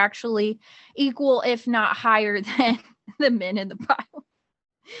women were actually equal, if not higher than the men in the Bible.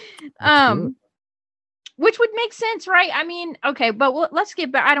 Which would make sense, right? I mean, okay, but let's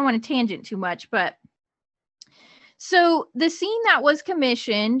get back. I don't want to tangent too much, but so the scene that was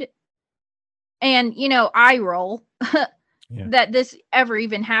commissioned, and I roll that this ever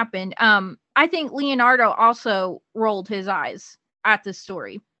even happened. I think Leonardo also rolled his eyes at the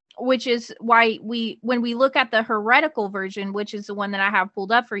story, which is why when we look at the heretical version, which is the one that I have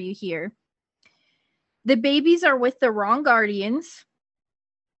pulled up for you here, the babies are with the wrong guardians,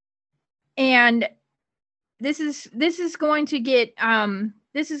 and this is going to get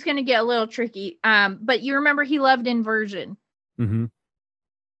a little tricky. But you remember he loved inversion. Mm-hmm.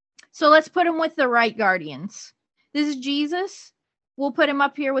 So let's put him with the right guardians. This is Jesus. We'll put him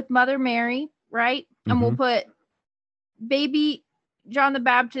up here with Mother Mary, right? And we'll put baby John the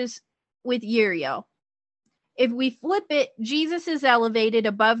Baptist with Uriel. If we flip it, Jesus is elevated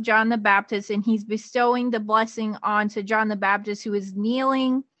above John the Baptist, and he's bestowing the blessing onto John the Baptist, who is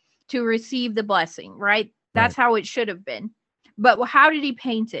kneeling to receive the blessing, right? That's how it should have been. But how did he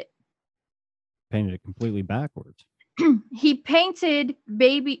paint it? Painted it completely backwards. He painted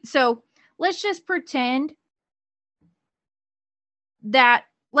baby. So let's just pretend that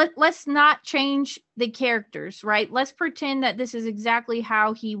let's not change the characters, right? Let's pretend that this is exactly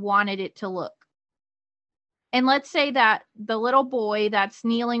how he wanted it to look. And let's say that the little boy that's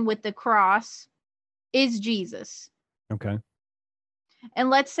kneeling with the cross is Jesus. Okay. And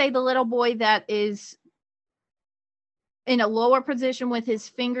let's say the little boy that is in a lower position with his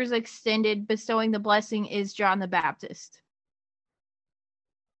fingers extended, bestowing the blessing, is John the Baptist.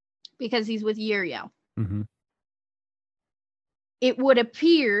 Because he's with Uriel. Mm-hmm. It would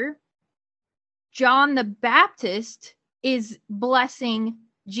appear John the Baptist is blessing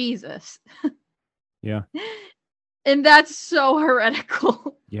Jesus. Yeah. And that's so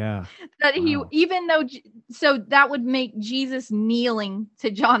heretical. Yeah. That so that would make Jesus kneeling to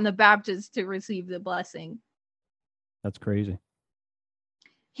John the Baptist to receive the blessing. That's crazy.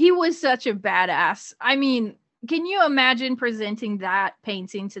 He was such a badass. I mean, can you imagine presenting that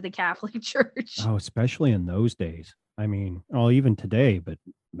painting to the Catholic Church? Oh, especially in those days. I mean, even today, but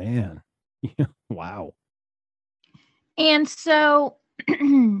man, wow. And so,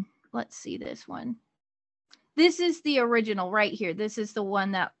 let's see this one. This is the original right here. This is the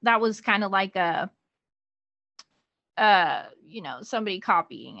one that was kind of like somebody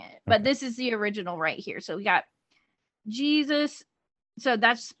copying it. But this is the original right here. So we got Jesus. So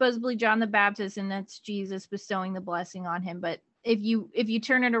that's supposedly John the Baptist, and that's Jesus bestowing the blessing on him. But if you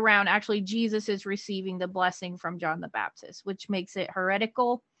turn it around, actually Jesus is receiving the blessing from John the Baptist, which makes it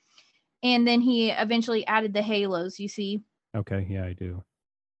heretical. And then he eventually added the halos, you see? Okay, yeah, I do.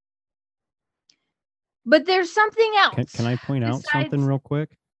 But there's something else. Can I point out something real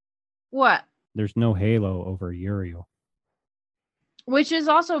quick? What? There's no halo over Uriel. Which is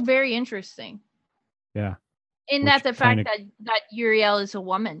also very interesting. Yeah. In Which that the fact kinda- that Uriel is a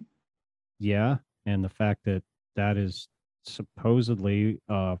woman. Yeah. And the fact that that is supposedly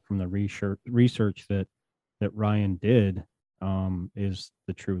from the research that Ryan did is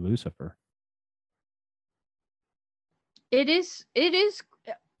the true Lucifer. It is.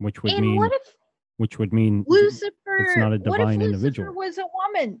 Which would And mean what if Lucifer? it's not a What if divine Lucifer individual. was a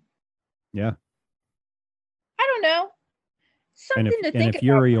woman? Yeah. I don't know. Something to think if about.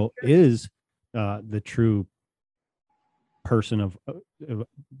 Uriel is the true person of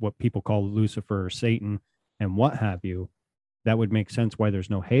what people call Lucifer or Satan and what have you, that would make sense why there's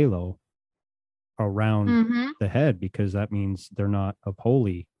no halo around Mm-hmm. the head, because that means they're not of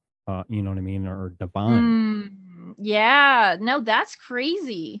holy, you know what I mean, or divine. Yeah. No, that's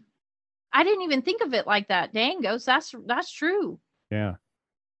crazy. I didn't even think of it like that. Dang, Ghost. That's true. Yeah.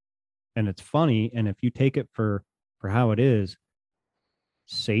 And it's funny, and if you take it for how it is,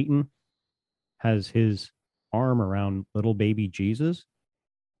 Satan has his arm around little baby Jesus,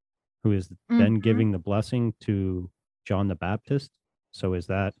 who is then giving the blessing to John the Baptist. So is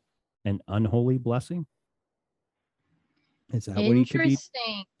that an unholy blessing? Is that what he could be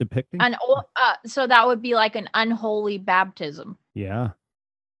depicting? So that would be like an unholy baptism. Yeah.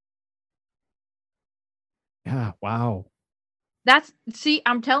 Yeah. Wow.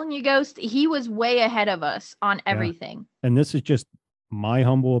 I'm telling you, Ghost, he was way ahead of us on everything. And this is just my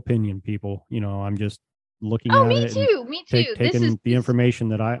humble opinion, people. You know, I'm just looking at it. Me too. Taking the information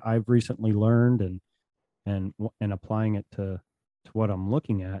that I've recently learned and applying it to what I'm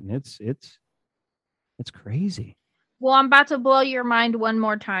looking at. And it's crazy. Well, I'm about to blow your mind one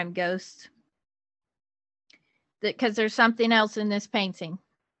more time, Ghost. Because there's something else in this painting.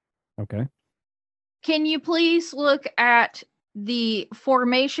 Okay. Can you please look at the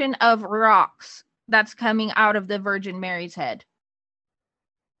formation of rocks that's coming out of the Virgin Mary's head?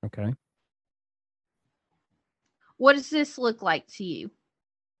 Okay. What does this look like to you?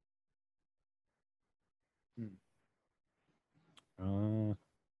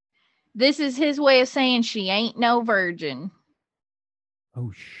 This is his way of saying she ain't no virgin.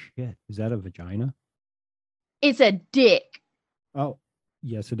 Oh, shit. Is that a vagina? It's a dick. Oh,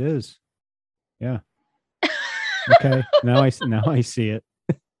 yes, it is. Yeah. Okay. Now I see it.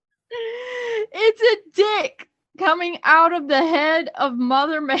 It's a dick coming out of the head of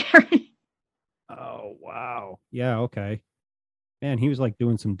Mother Mary. Oh, wow. Yeah, okay. Man, he was like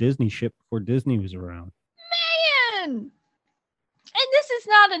doing some Disney shit before Disney was around. Man! And this is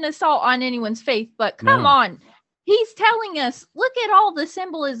not an assault on anyone's faith, but come on. He's telling us, look at all the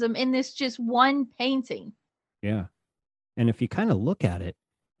symbolism in this just one painting. Yeah. And if you kind of look at it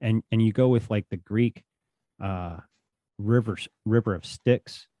and you go with like the Greek river of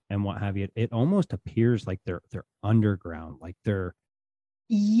Styx and what have you, it almost appears like they're underground, like they're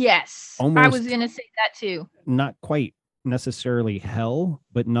yes. I was going to say that too. Not quite necessarily hell,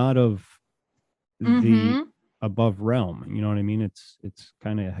 but not of the above realm. You know what I mean? It's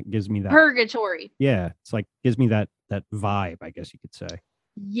kind of gives me that purgatory. Yeah, it's like gives me that vibe, I guess you could say.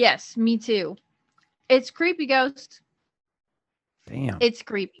 Yes, me too. It's creepy, Ghost. Damn. It's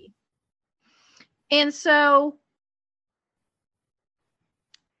creepy. And so,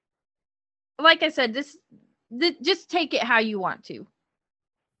 like I said, this just take it how you want to.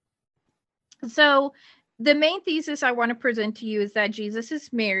 So, the main thesis I want to present to you is that Jesus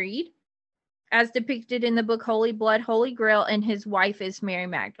is married, as depicted in the book Holy Blood, Holy Grail, and his wife is Mary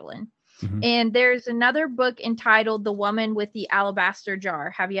Magdalene. Mm-hmm. And there's another book entitled The Woman with the Alabaster Jar.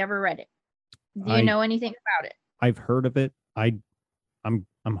 Have you ever read it? Do you know anything about it? I've heard of it. I'm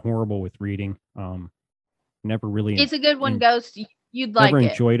horrible with reading. Never really. It's a good one, Ghost. You'd like it. Never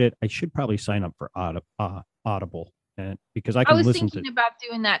enjoyed it. I should probably sign up for Audible, and because I was thinking about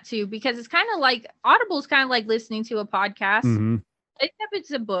doing that too, because it's kind of like Audible's kind of like listening to a podcast, except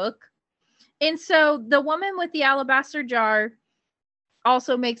it's a book. And so the Woman with the Alabaster Jar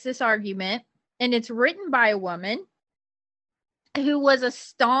also makes this argument, and it's written by a woman who was a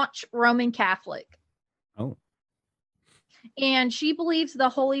staunch Roman Catholic. Oh. And she believes the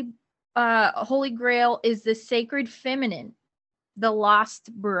Holy Grail is the sacred feminine, the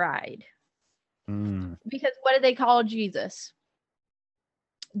lost bride. Because what do they call Jesus?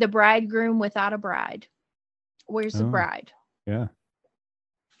 The bridegroom without a bride. Where's the bride? Yeah.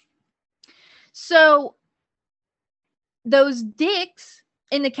 So those dicks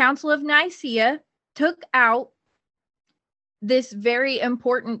in the Council of Nicaea took out this very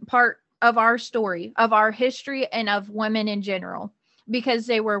important part of our story, of our history, and of women in general, because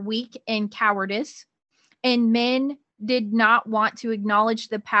they were weak in cowardice, and men did not want to acknowledge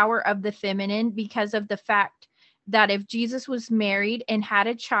the power of the feminine because of the fact that if Jesus was married and had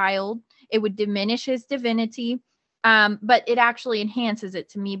a child, it would diminish his divinity. But it actually enhances it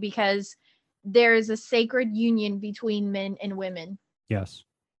to me because there is a sacred union between men and women. Yes.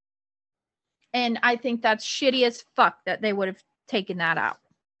 And I think that's shitty as fuck that they would have taken that out.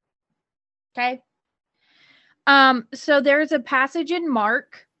 Okay. So there's a passage in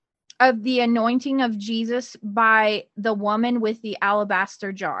Mark of the anointing of Jesus by the woman with the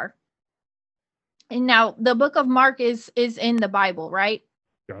alabaster jar. And now the book of Mark is in the Bible, right?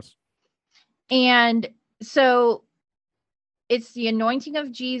 Yes. And so it's the anointing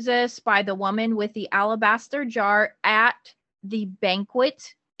of Jesus by the woman with the alabaster jar at the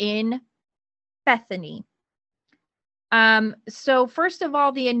banquet in Bethany. So first of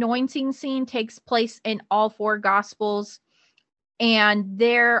all, the anointing scene takes place in all four gospels, and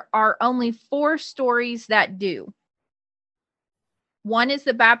there are only 4 stories that do. One is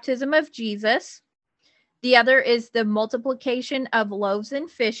the baptism of Jesus. The other is the multiplication of loaves and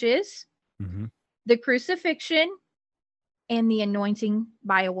fishes, the crucifixion, and the anointing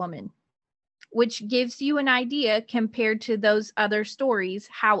by a woman, which gives you an idea compared to those other stories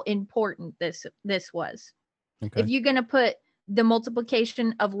how important this was. Okay. If you're going to put the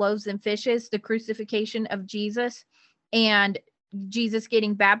multiplication of loaves and fishes, the crucifixion of Jesus, and Jesus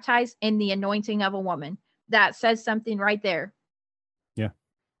getting baptized, and the anointing of a woman, that says something right there. Yeah.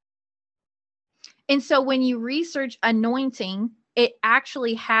 And so when you research anointing, it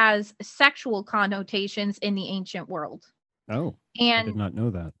actually has sexual connotations in the ancient world. Oh, and I did not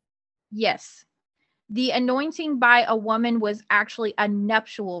know that. Yes. The anointing by a woman was actually a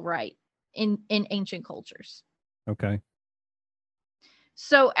nuptial rite in ancient cultures. Okay.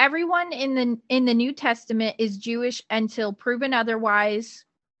 So everyone in the New Testament is Jewish until proven otherwise.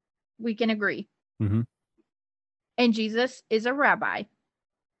 We can agree. Mm-hmm. And Jesus is a rabbi.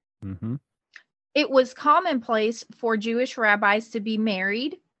 Mm-hmm. It was commonplace for Jewish rabbis to be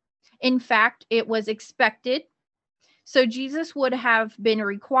married. In fact, it was expected. So Jesus would have been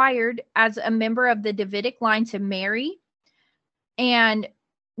required as a member of the Davidic line to marry. And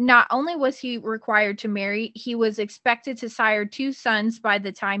not only was he required to marry, he was expected to sire 2 sons by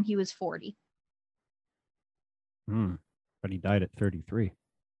the time he was 40. But he died at 33.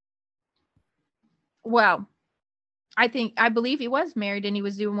 Well, I believe he was married and he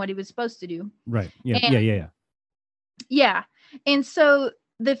was doing what he was supposed to do. Right. Yeah. And, yeah. And so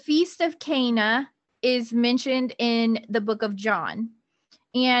the Feast of Cana is mentioned in the book of John.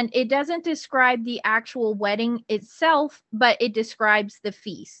 And it doesn't describe the actual wedding itself, but it describes the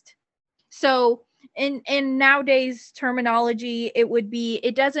feast. So in nowadays terminology,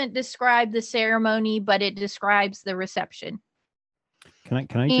 it doesn't describe the ceremony, but it describes the reception. Can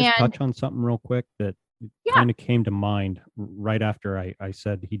I just touch on something real quick that kind of came to mind right after I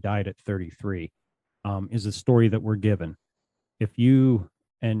said he died at 33? Is the story that we're given. If you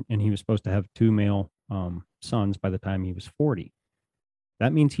and he was supposed to have 2 male sons by the time he was 40.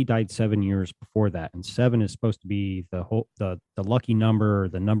 That means he died 7 years before that, and 7 is supposed to be the lucky number, or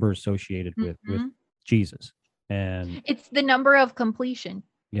the number associated with Jesus, and it's the number of completion.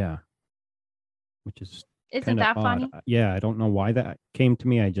 Yeah, which is isn't that odd. funny? Yeah, I don't know why that came to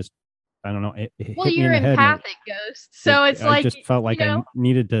me. I don't know. It well, hit you're me in the head, empathic, Ghost. So it's I just felt like I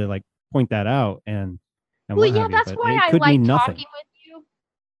needed to point that out and well, yeah, that's why I like talking with you.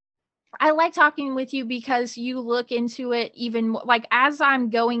 I like talking with you because you look into it even more, like as I'm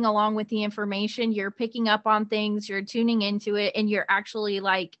going along with the information, you're picking up on things, you're tuning into it, and you're actually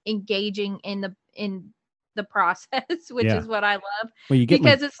like engaging in the process, which is what I love. Well, you get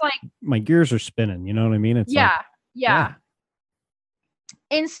because it's like my gears are spinning. You know what I mean? It's yeah.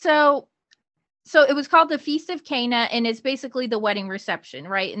 And so it was called the Feast of Cana, and it's basically the wedding reception,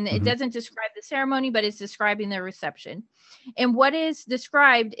 right? And it doesn't describe the ceremony, but it's describing the reception. And what is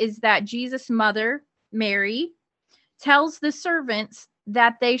described is that Jesus' mother, Mary, tells the servants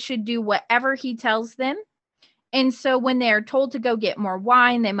that they should do whatever he tells them. And so when they're told to go get more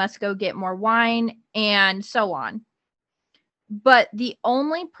wine, they must go get more wine, and so on. But the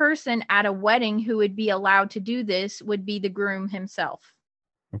only person at a wedding who would be allowed to do this would be the groom himself.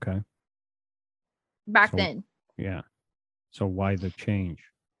 Okay. Back then. Yeah. So why the change?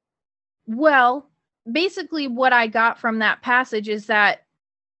 Well, basically what I got from that passage is that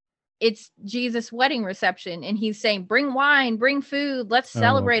it's Jesus' wedding reception, and he's saying, bring wine, bring food, let's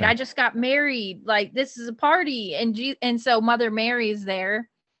celebrate. Okay. I just got married. Like, this is a party. And so Mother Mary is there.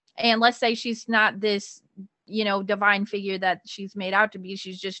 And let's say she's not this, divine figure that she's made out to be.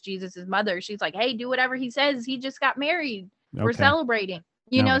 She's just Jesus's mother. She's like, hey, do whatever he says. He just got married. Okay. We're celebrating.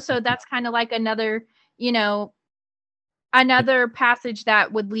 So that's kind of like another, another passage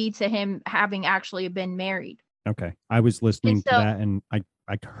that would lead to him having actually been married. Okay. I was listening to that, and I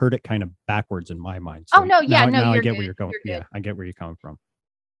heard it kind of backwards in my mind. So now I get good. where you're going. Yeah, I get where you're coming from.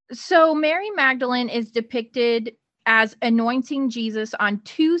 So Mary Magdalene is depicted as anointing Jesus on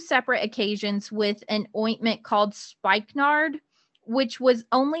 2 separate occasions with an ointment called spikenard, which was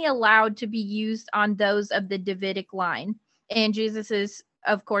only allowed to be used on those of the Davidic line. And Jesus is,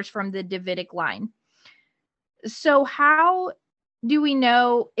 of course, from the Davidic line. So how do we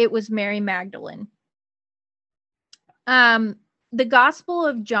know it was Mary Magdalene? The Gospel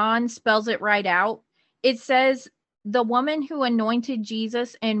of John spells it right out. It says, the woman who anointed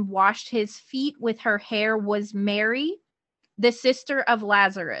Jesus and washed his feet with her hair was Mary, the sister of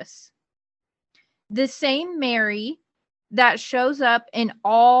Lazarus. The same Mary that shows up in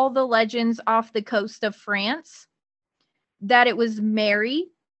all the legends off the coast of France, that it was Mary,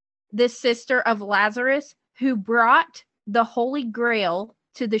 the sister of Lazarus, who brought the Holy Grail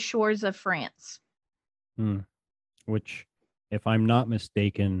to the shores of France. Which, if I'm not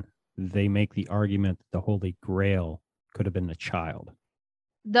mistaken, they make the argument that the Holy Grail could have been a child.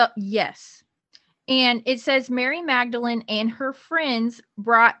 Yes. And it says Mary Magdalene and her friends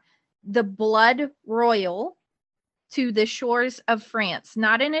brought the blood royal to the shores of France,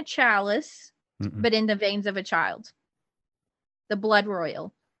 not in a chalice, but in the veins of a child. The blood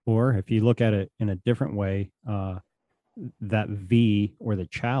royal. Or if you look at it in a different way, that V or the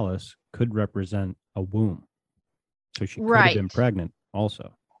chalice could represent a womb. So she could have been pregnant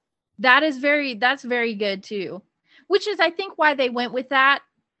also. That's very good too. Which is, I think, why they went with that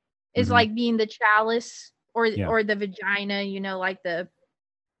is like being the chalice or the vagina,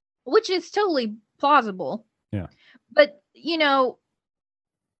 which is totally plausible. Yeah. But,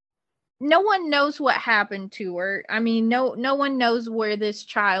 no one knows what happened to her. I mean, no one knows where this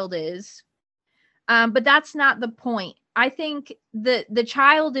child is. But that's not the point. I think the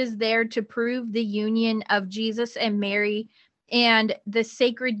child is there to prove the union of Jesus and Mary and the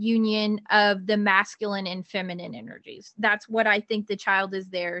sacred union of the masculine and feminine energies. That's what I think the child is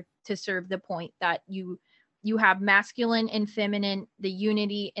there to serve, the point that you have masculine and feminine, the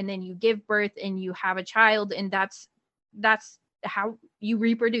unity, and then you give birth and you have a child, and that's how you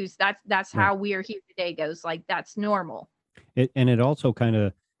reproduce. That's how we are here today goes. Like, that's normal. It also kind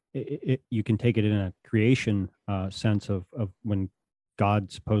of, you can take it in a creation sense of when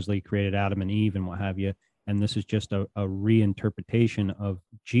God supposedly created Adam and Eve and what have you. And this is just a reinterpretation of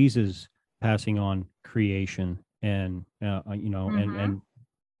Jesus passing on creation and, and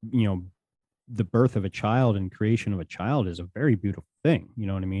the birth of a child and creation of a child is a very beautiful thing. You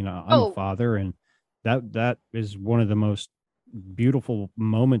know what I mean? I'm a father, and that is one of the most beautiful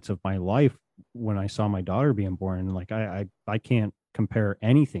moments of my life when I saw my daughter being born. Like I can't compare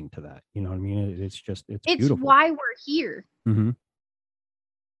anything to that. You know what I mean? It's beautiful. It's why we're here. Mm-hmm.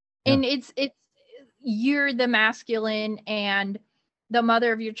 Yeah. And it's you're the masculine and the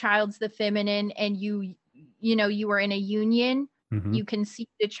mother of your child's the feminine, and you are in a union. You conceived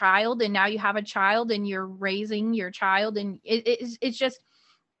a child, and now you have a child, and you're raising your child, and it's just,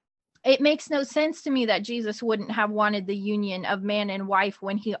 it makes no sense to me that Jesus wouldn't have wanted the union of man and wife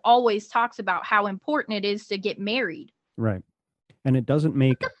when he always talks about how important it is to get married. Right. And it doesn't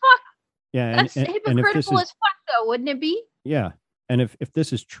make... What the fuck? Yeah. That's hypocritical as fuck, though, wouldn't it be? Yeah. And if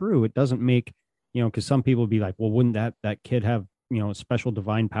this is true, it doesn't make, because some people would be like, well, wouldn't that kid have, special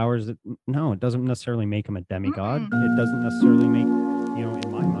divine powers? No, it doesn't necessarily make him a demigod. It doesn't necessarily make, in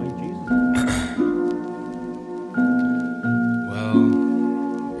my mind, Jesus.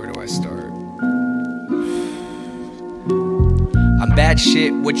 Well, where do I start? I'm bad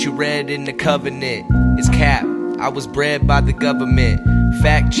shit. What you read in the covenant is cap. I was bred by the government.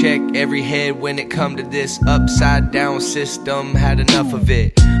 Fact check every head when it come to this upside down system. Had enough of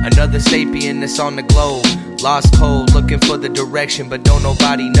it. Another sapien that's on the globe. Lost cold, looking for the direction, but don't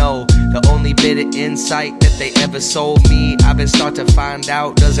nobody know. The only bit of insight that they ever sold me, I've been start to find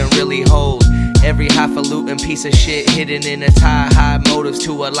out, doesn't really hold. Every highfalutin piece of shit hidden in a tie, high motives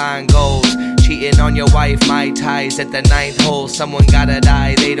to align goals. Cheating on your wife, my ties at the 9th hole. Someone gotta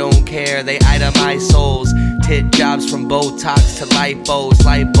die, they don't care, they itemize souls. Tit jobs from Botox to lipos,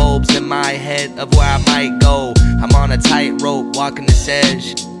 light bulbs in my head of where I might go. I'm on a tightrope, walking this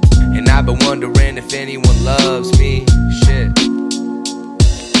edge, and I've been wondering if anyone loves me. Shit.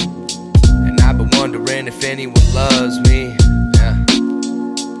 And I've been wondering if anyone loves me. Yeah.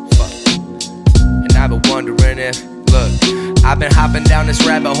 Fuck. And I've been wondering if... Look, I've been hopping down this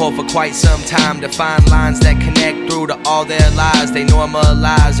rabbit hole for quite some time to find lines that connect through to all their lies. They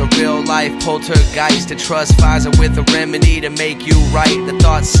normalize a real life poltergeist to trust Pfizer with a remedy to make you right. The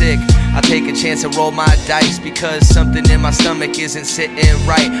thought's sick. I'll take a chance and roll my dice, because something in my stomach isn't sitting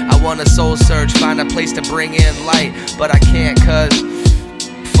right. I want a soul search, find a place to bring in light, but I can't, cause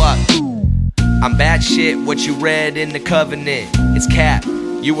fuck, I'm bad shit. What you read in the covenant, it's cap.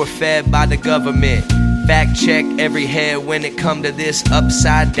 You were fed by the government. Fact check every head when it come to this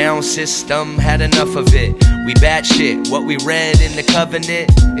upside down system. Had enough of it. We bad shit. What we read in the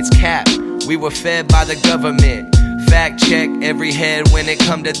covenant, it's cap. We were fed by the government. Fact check every head when it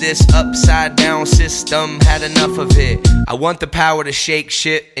come to this upside down system. Had enough of it. I want the power to shake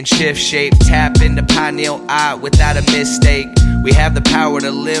shit and shift shape. Tap into pineal eye without a mistake. We have the power to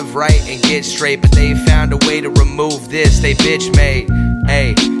live right and get straight, but they found a way to remove this they bitch made.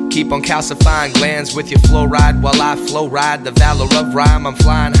 Hey, keep on calcifying glands with your flow ride while I flow ride the valor of rhyme. I'm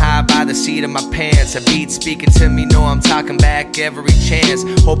flying high by the seat of my pants. A beat speaking to me, know I'm talking back every chance.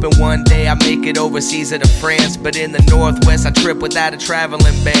 Hoping one day I make it overseas or to France, but in the Northwest I trip without a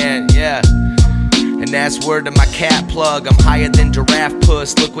traveling band. Yeah. And that's word to my cat plug. I'm higher than giraffe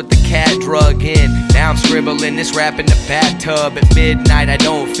puss. Look what the cat drug in. Now I'm scribbling this rap in the bathtub. At midnight I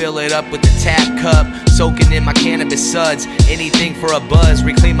don't fill it up with the tap cup. Soaking in my cannabis suds. Anything for a buzz.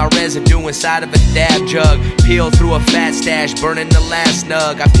 Reclaim my residue inside of a dab jug. Peel through a fat stash, burning the last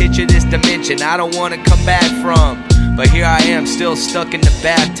nug. I picture this dimension I don't want to come back from, but here I am, still stuck in the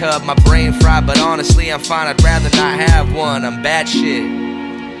bathtub. My brain fried, but honestly I'm fine. I'd rather not have one. I'm bad shit.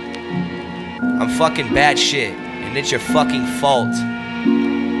 I'm fucking bad shit, and it's your fucking fault.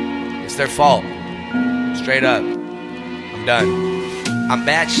 It's their fault. Straight up. I'm done. I'm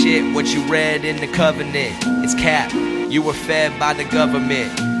bad shit. What you read in the covenant, it's cap. You were fed by the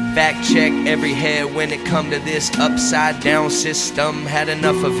government. Fact check every head when it come to this upside down system. Had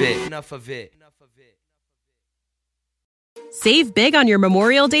enough of it. Enough of it. Save big on your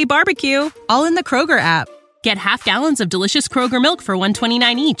Memorial Day barbecue, all in the Kroger app. Get half gallons of delicious Kroger milk for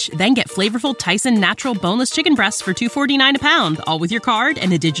 $1.29 each. Then get flavorful Tyson natural boneless chicken breasts for $2.49 a pound, all with your card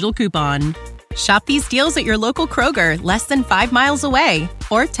and a digital coupon. Shop these deals at your local Kroger, less than 5 miles away.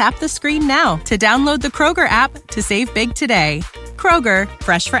 Or tap the screen now to download the Kroger app to save big today. Kroger,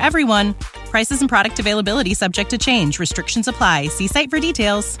 fresh for everyone. Prices and product availability subject to change. Restrictions apply. See site for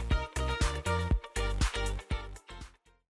details.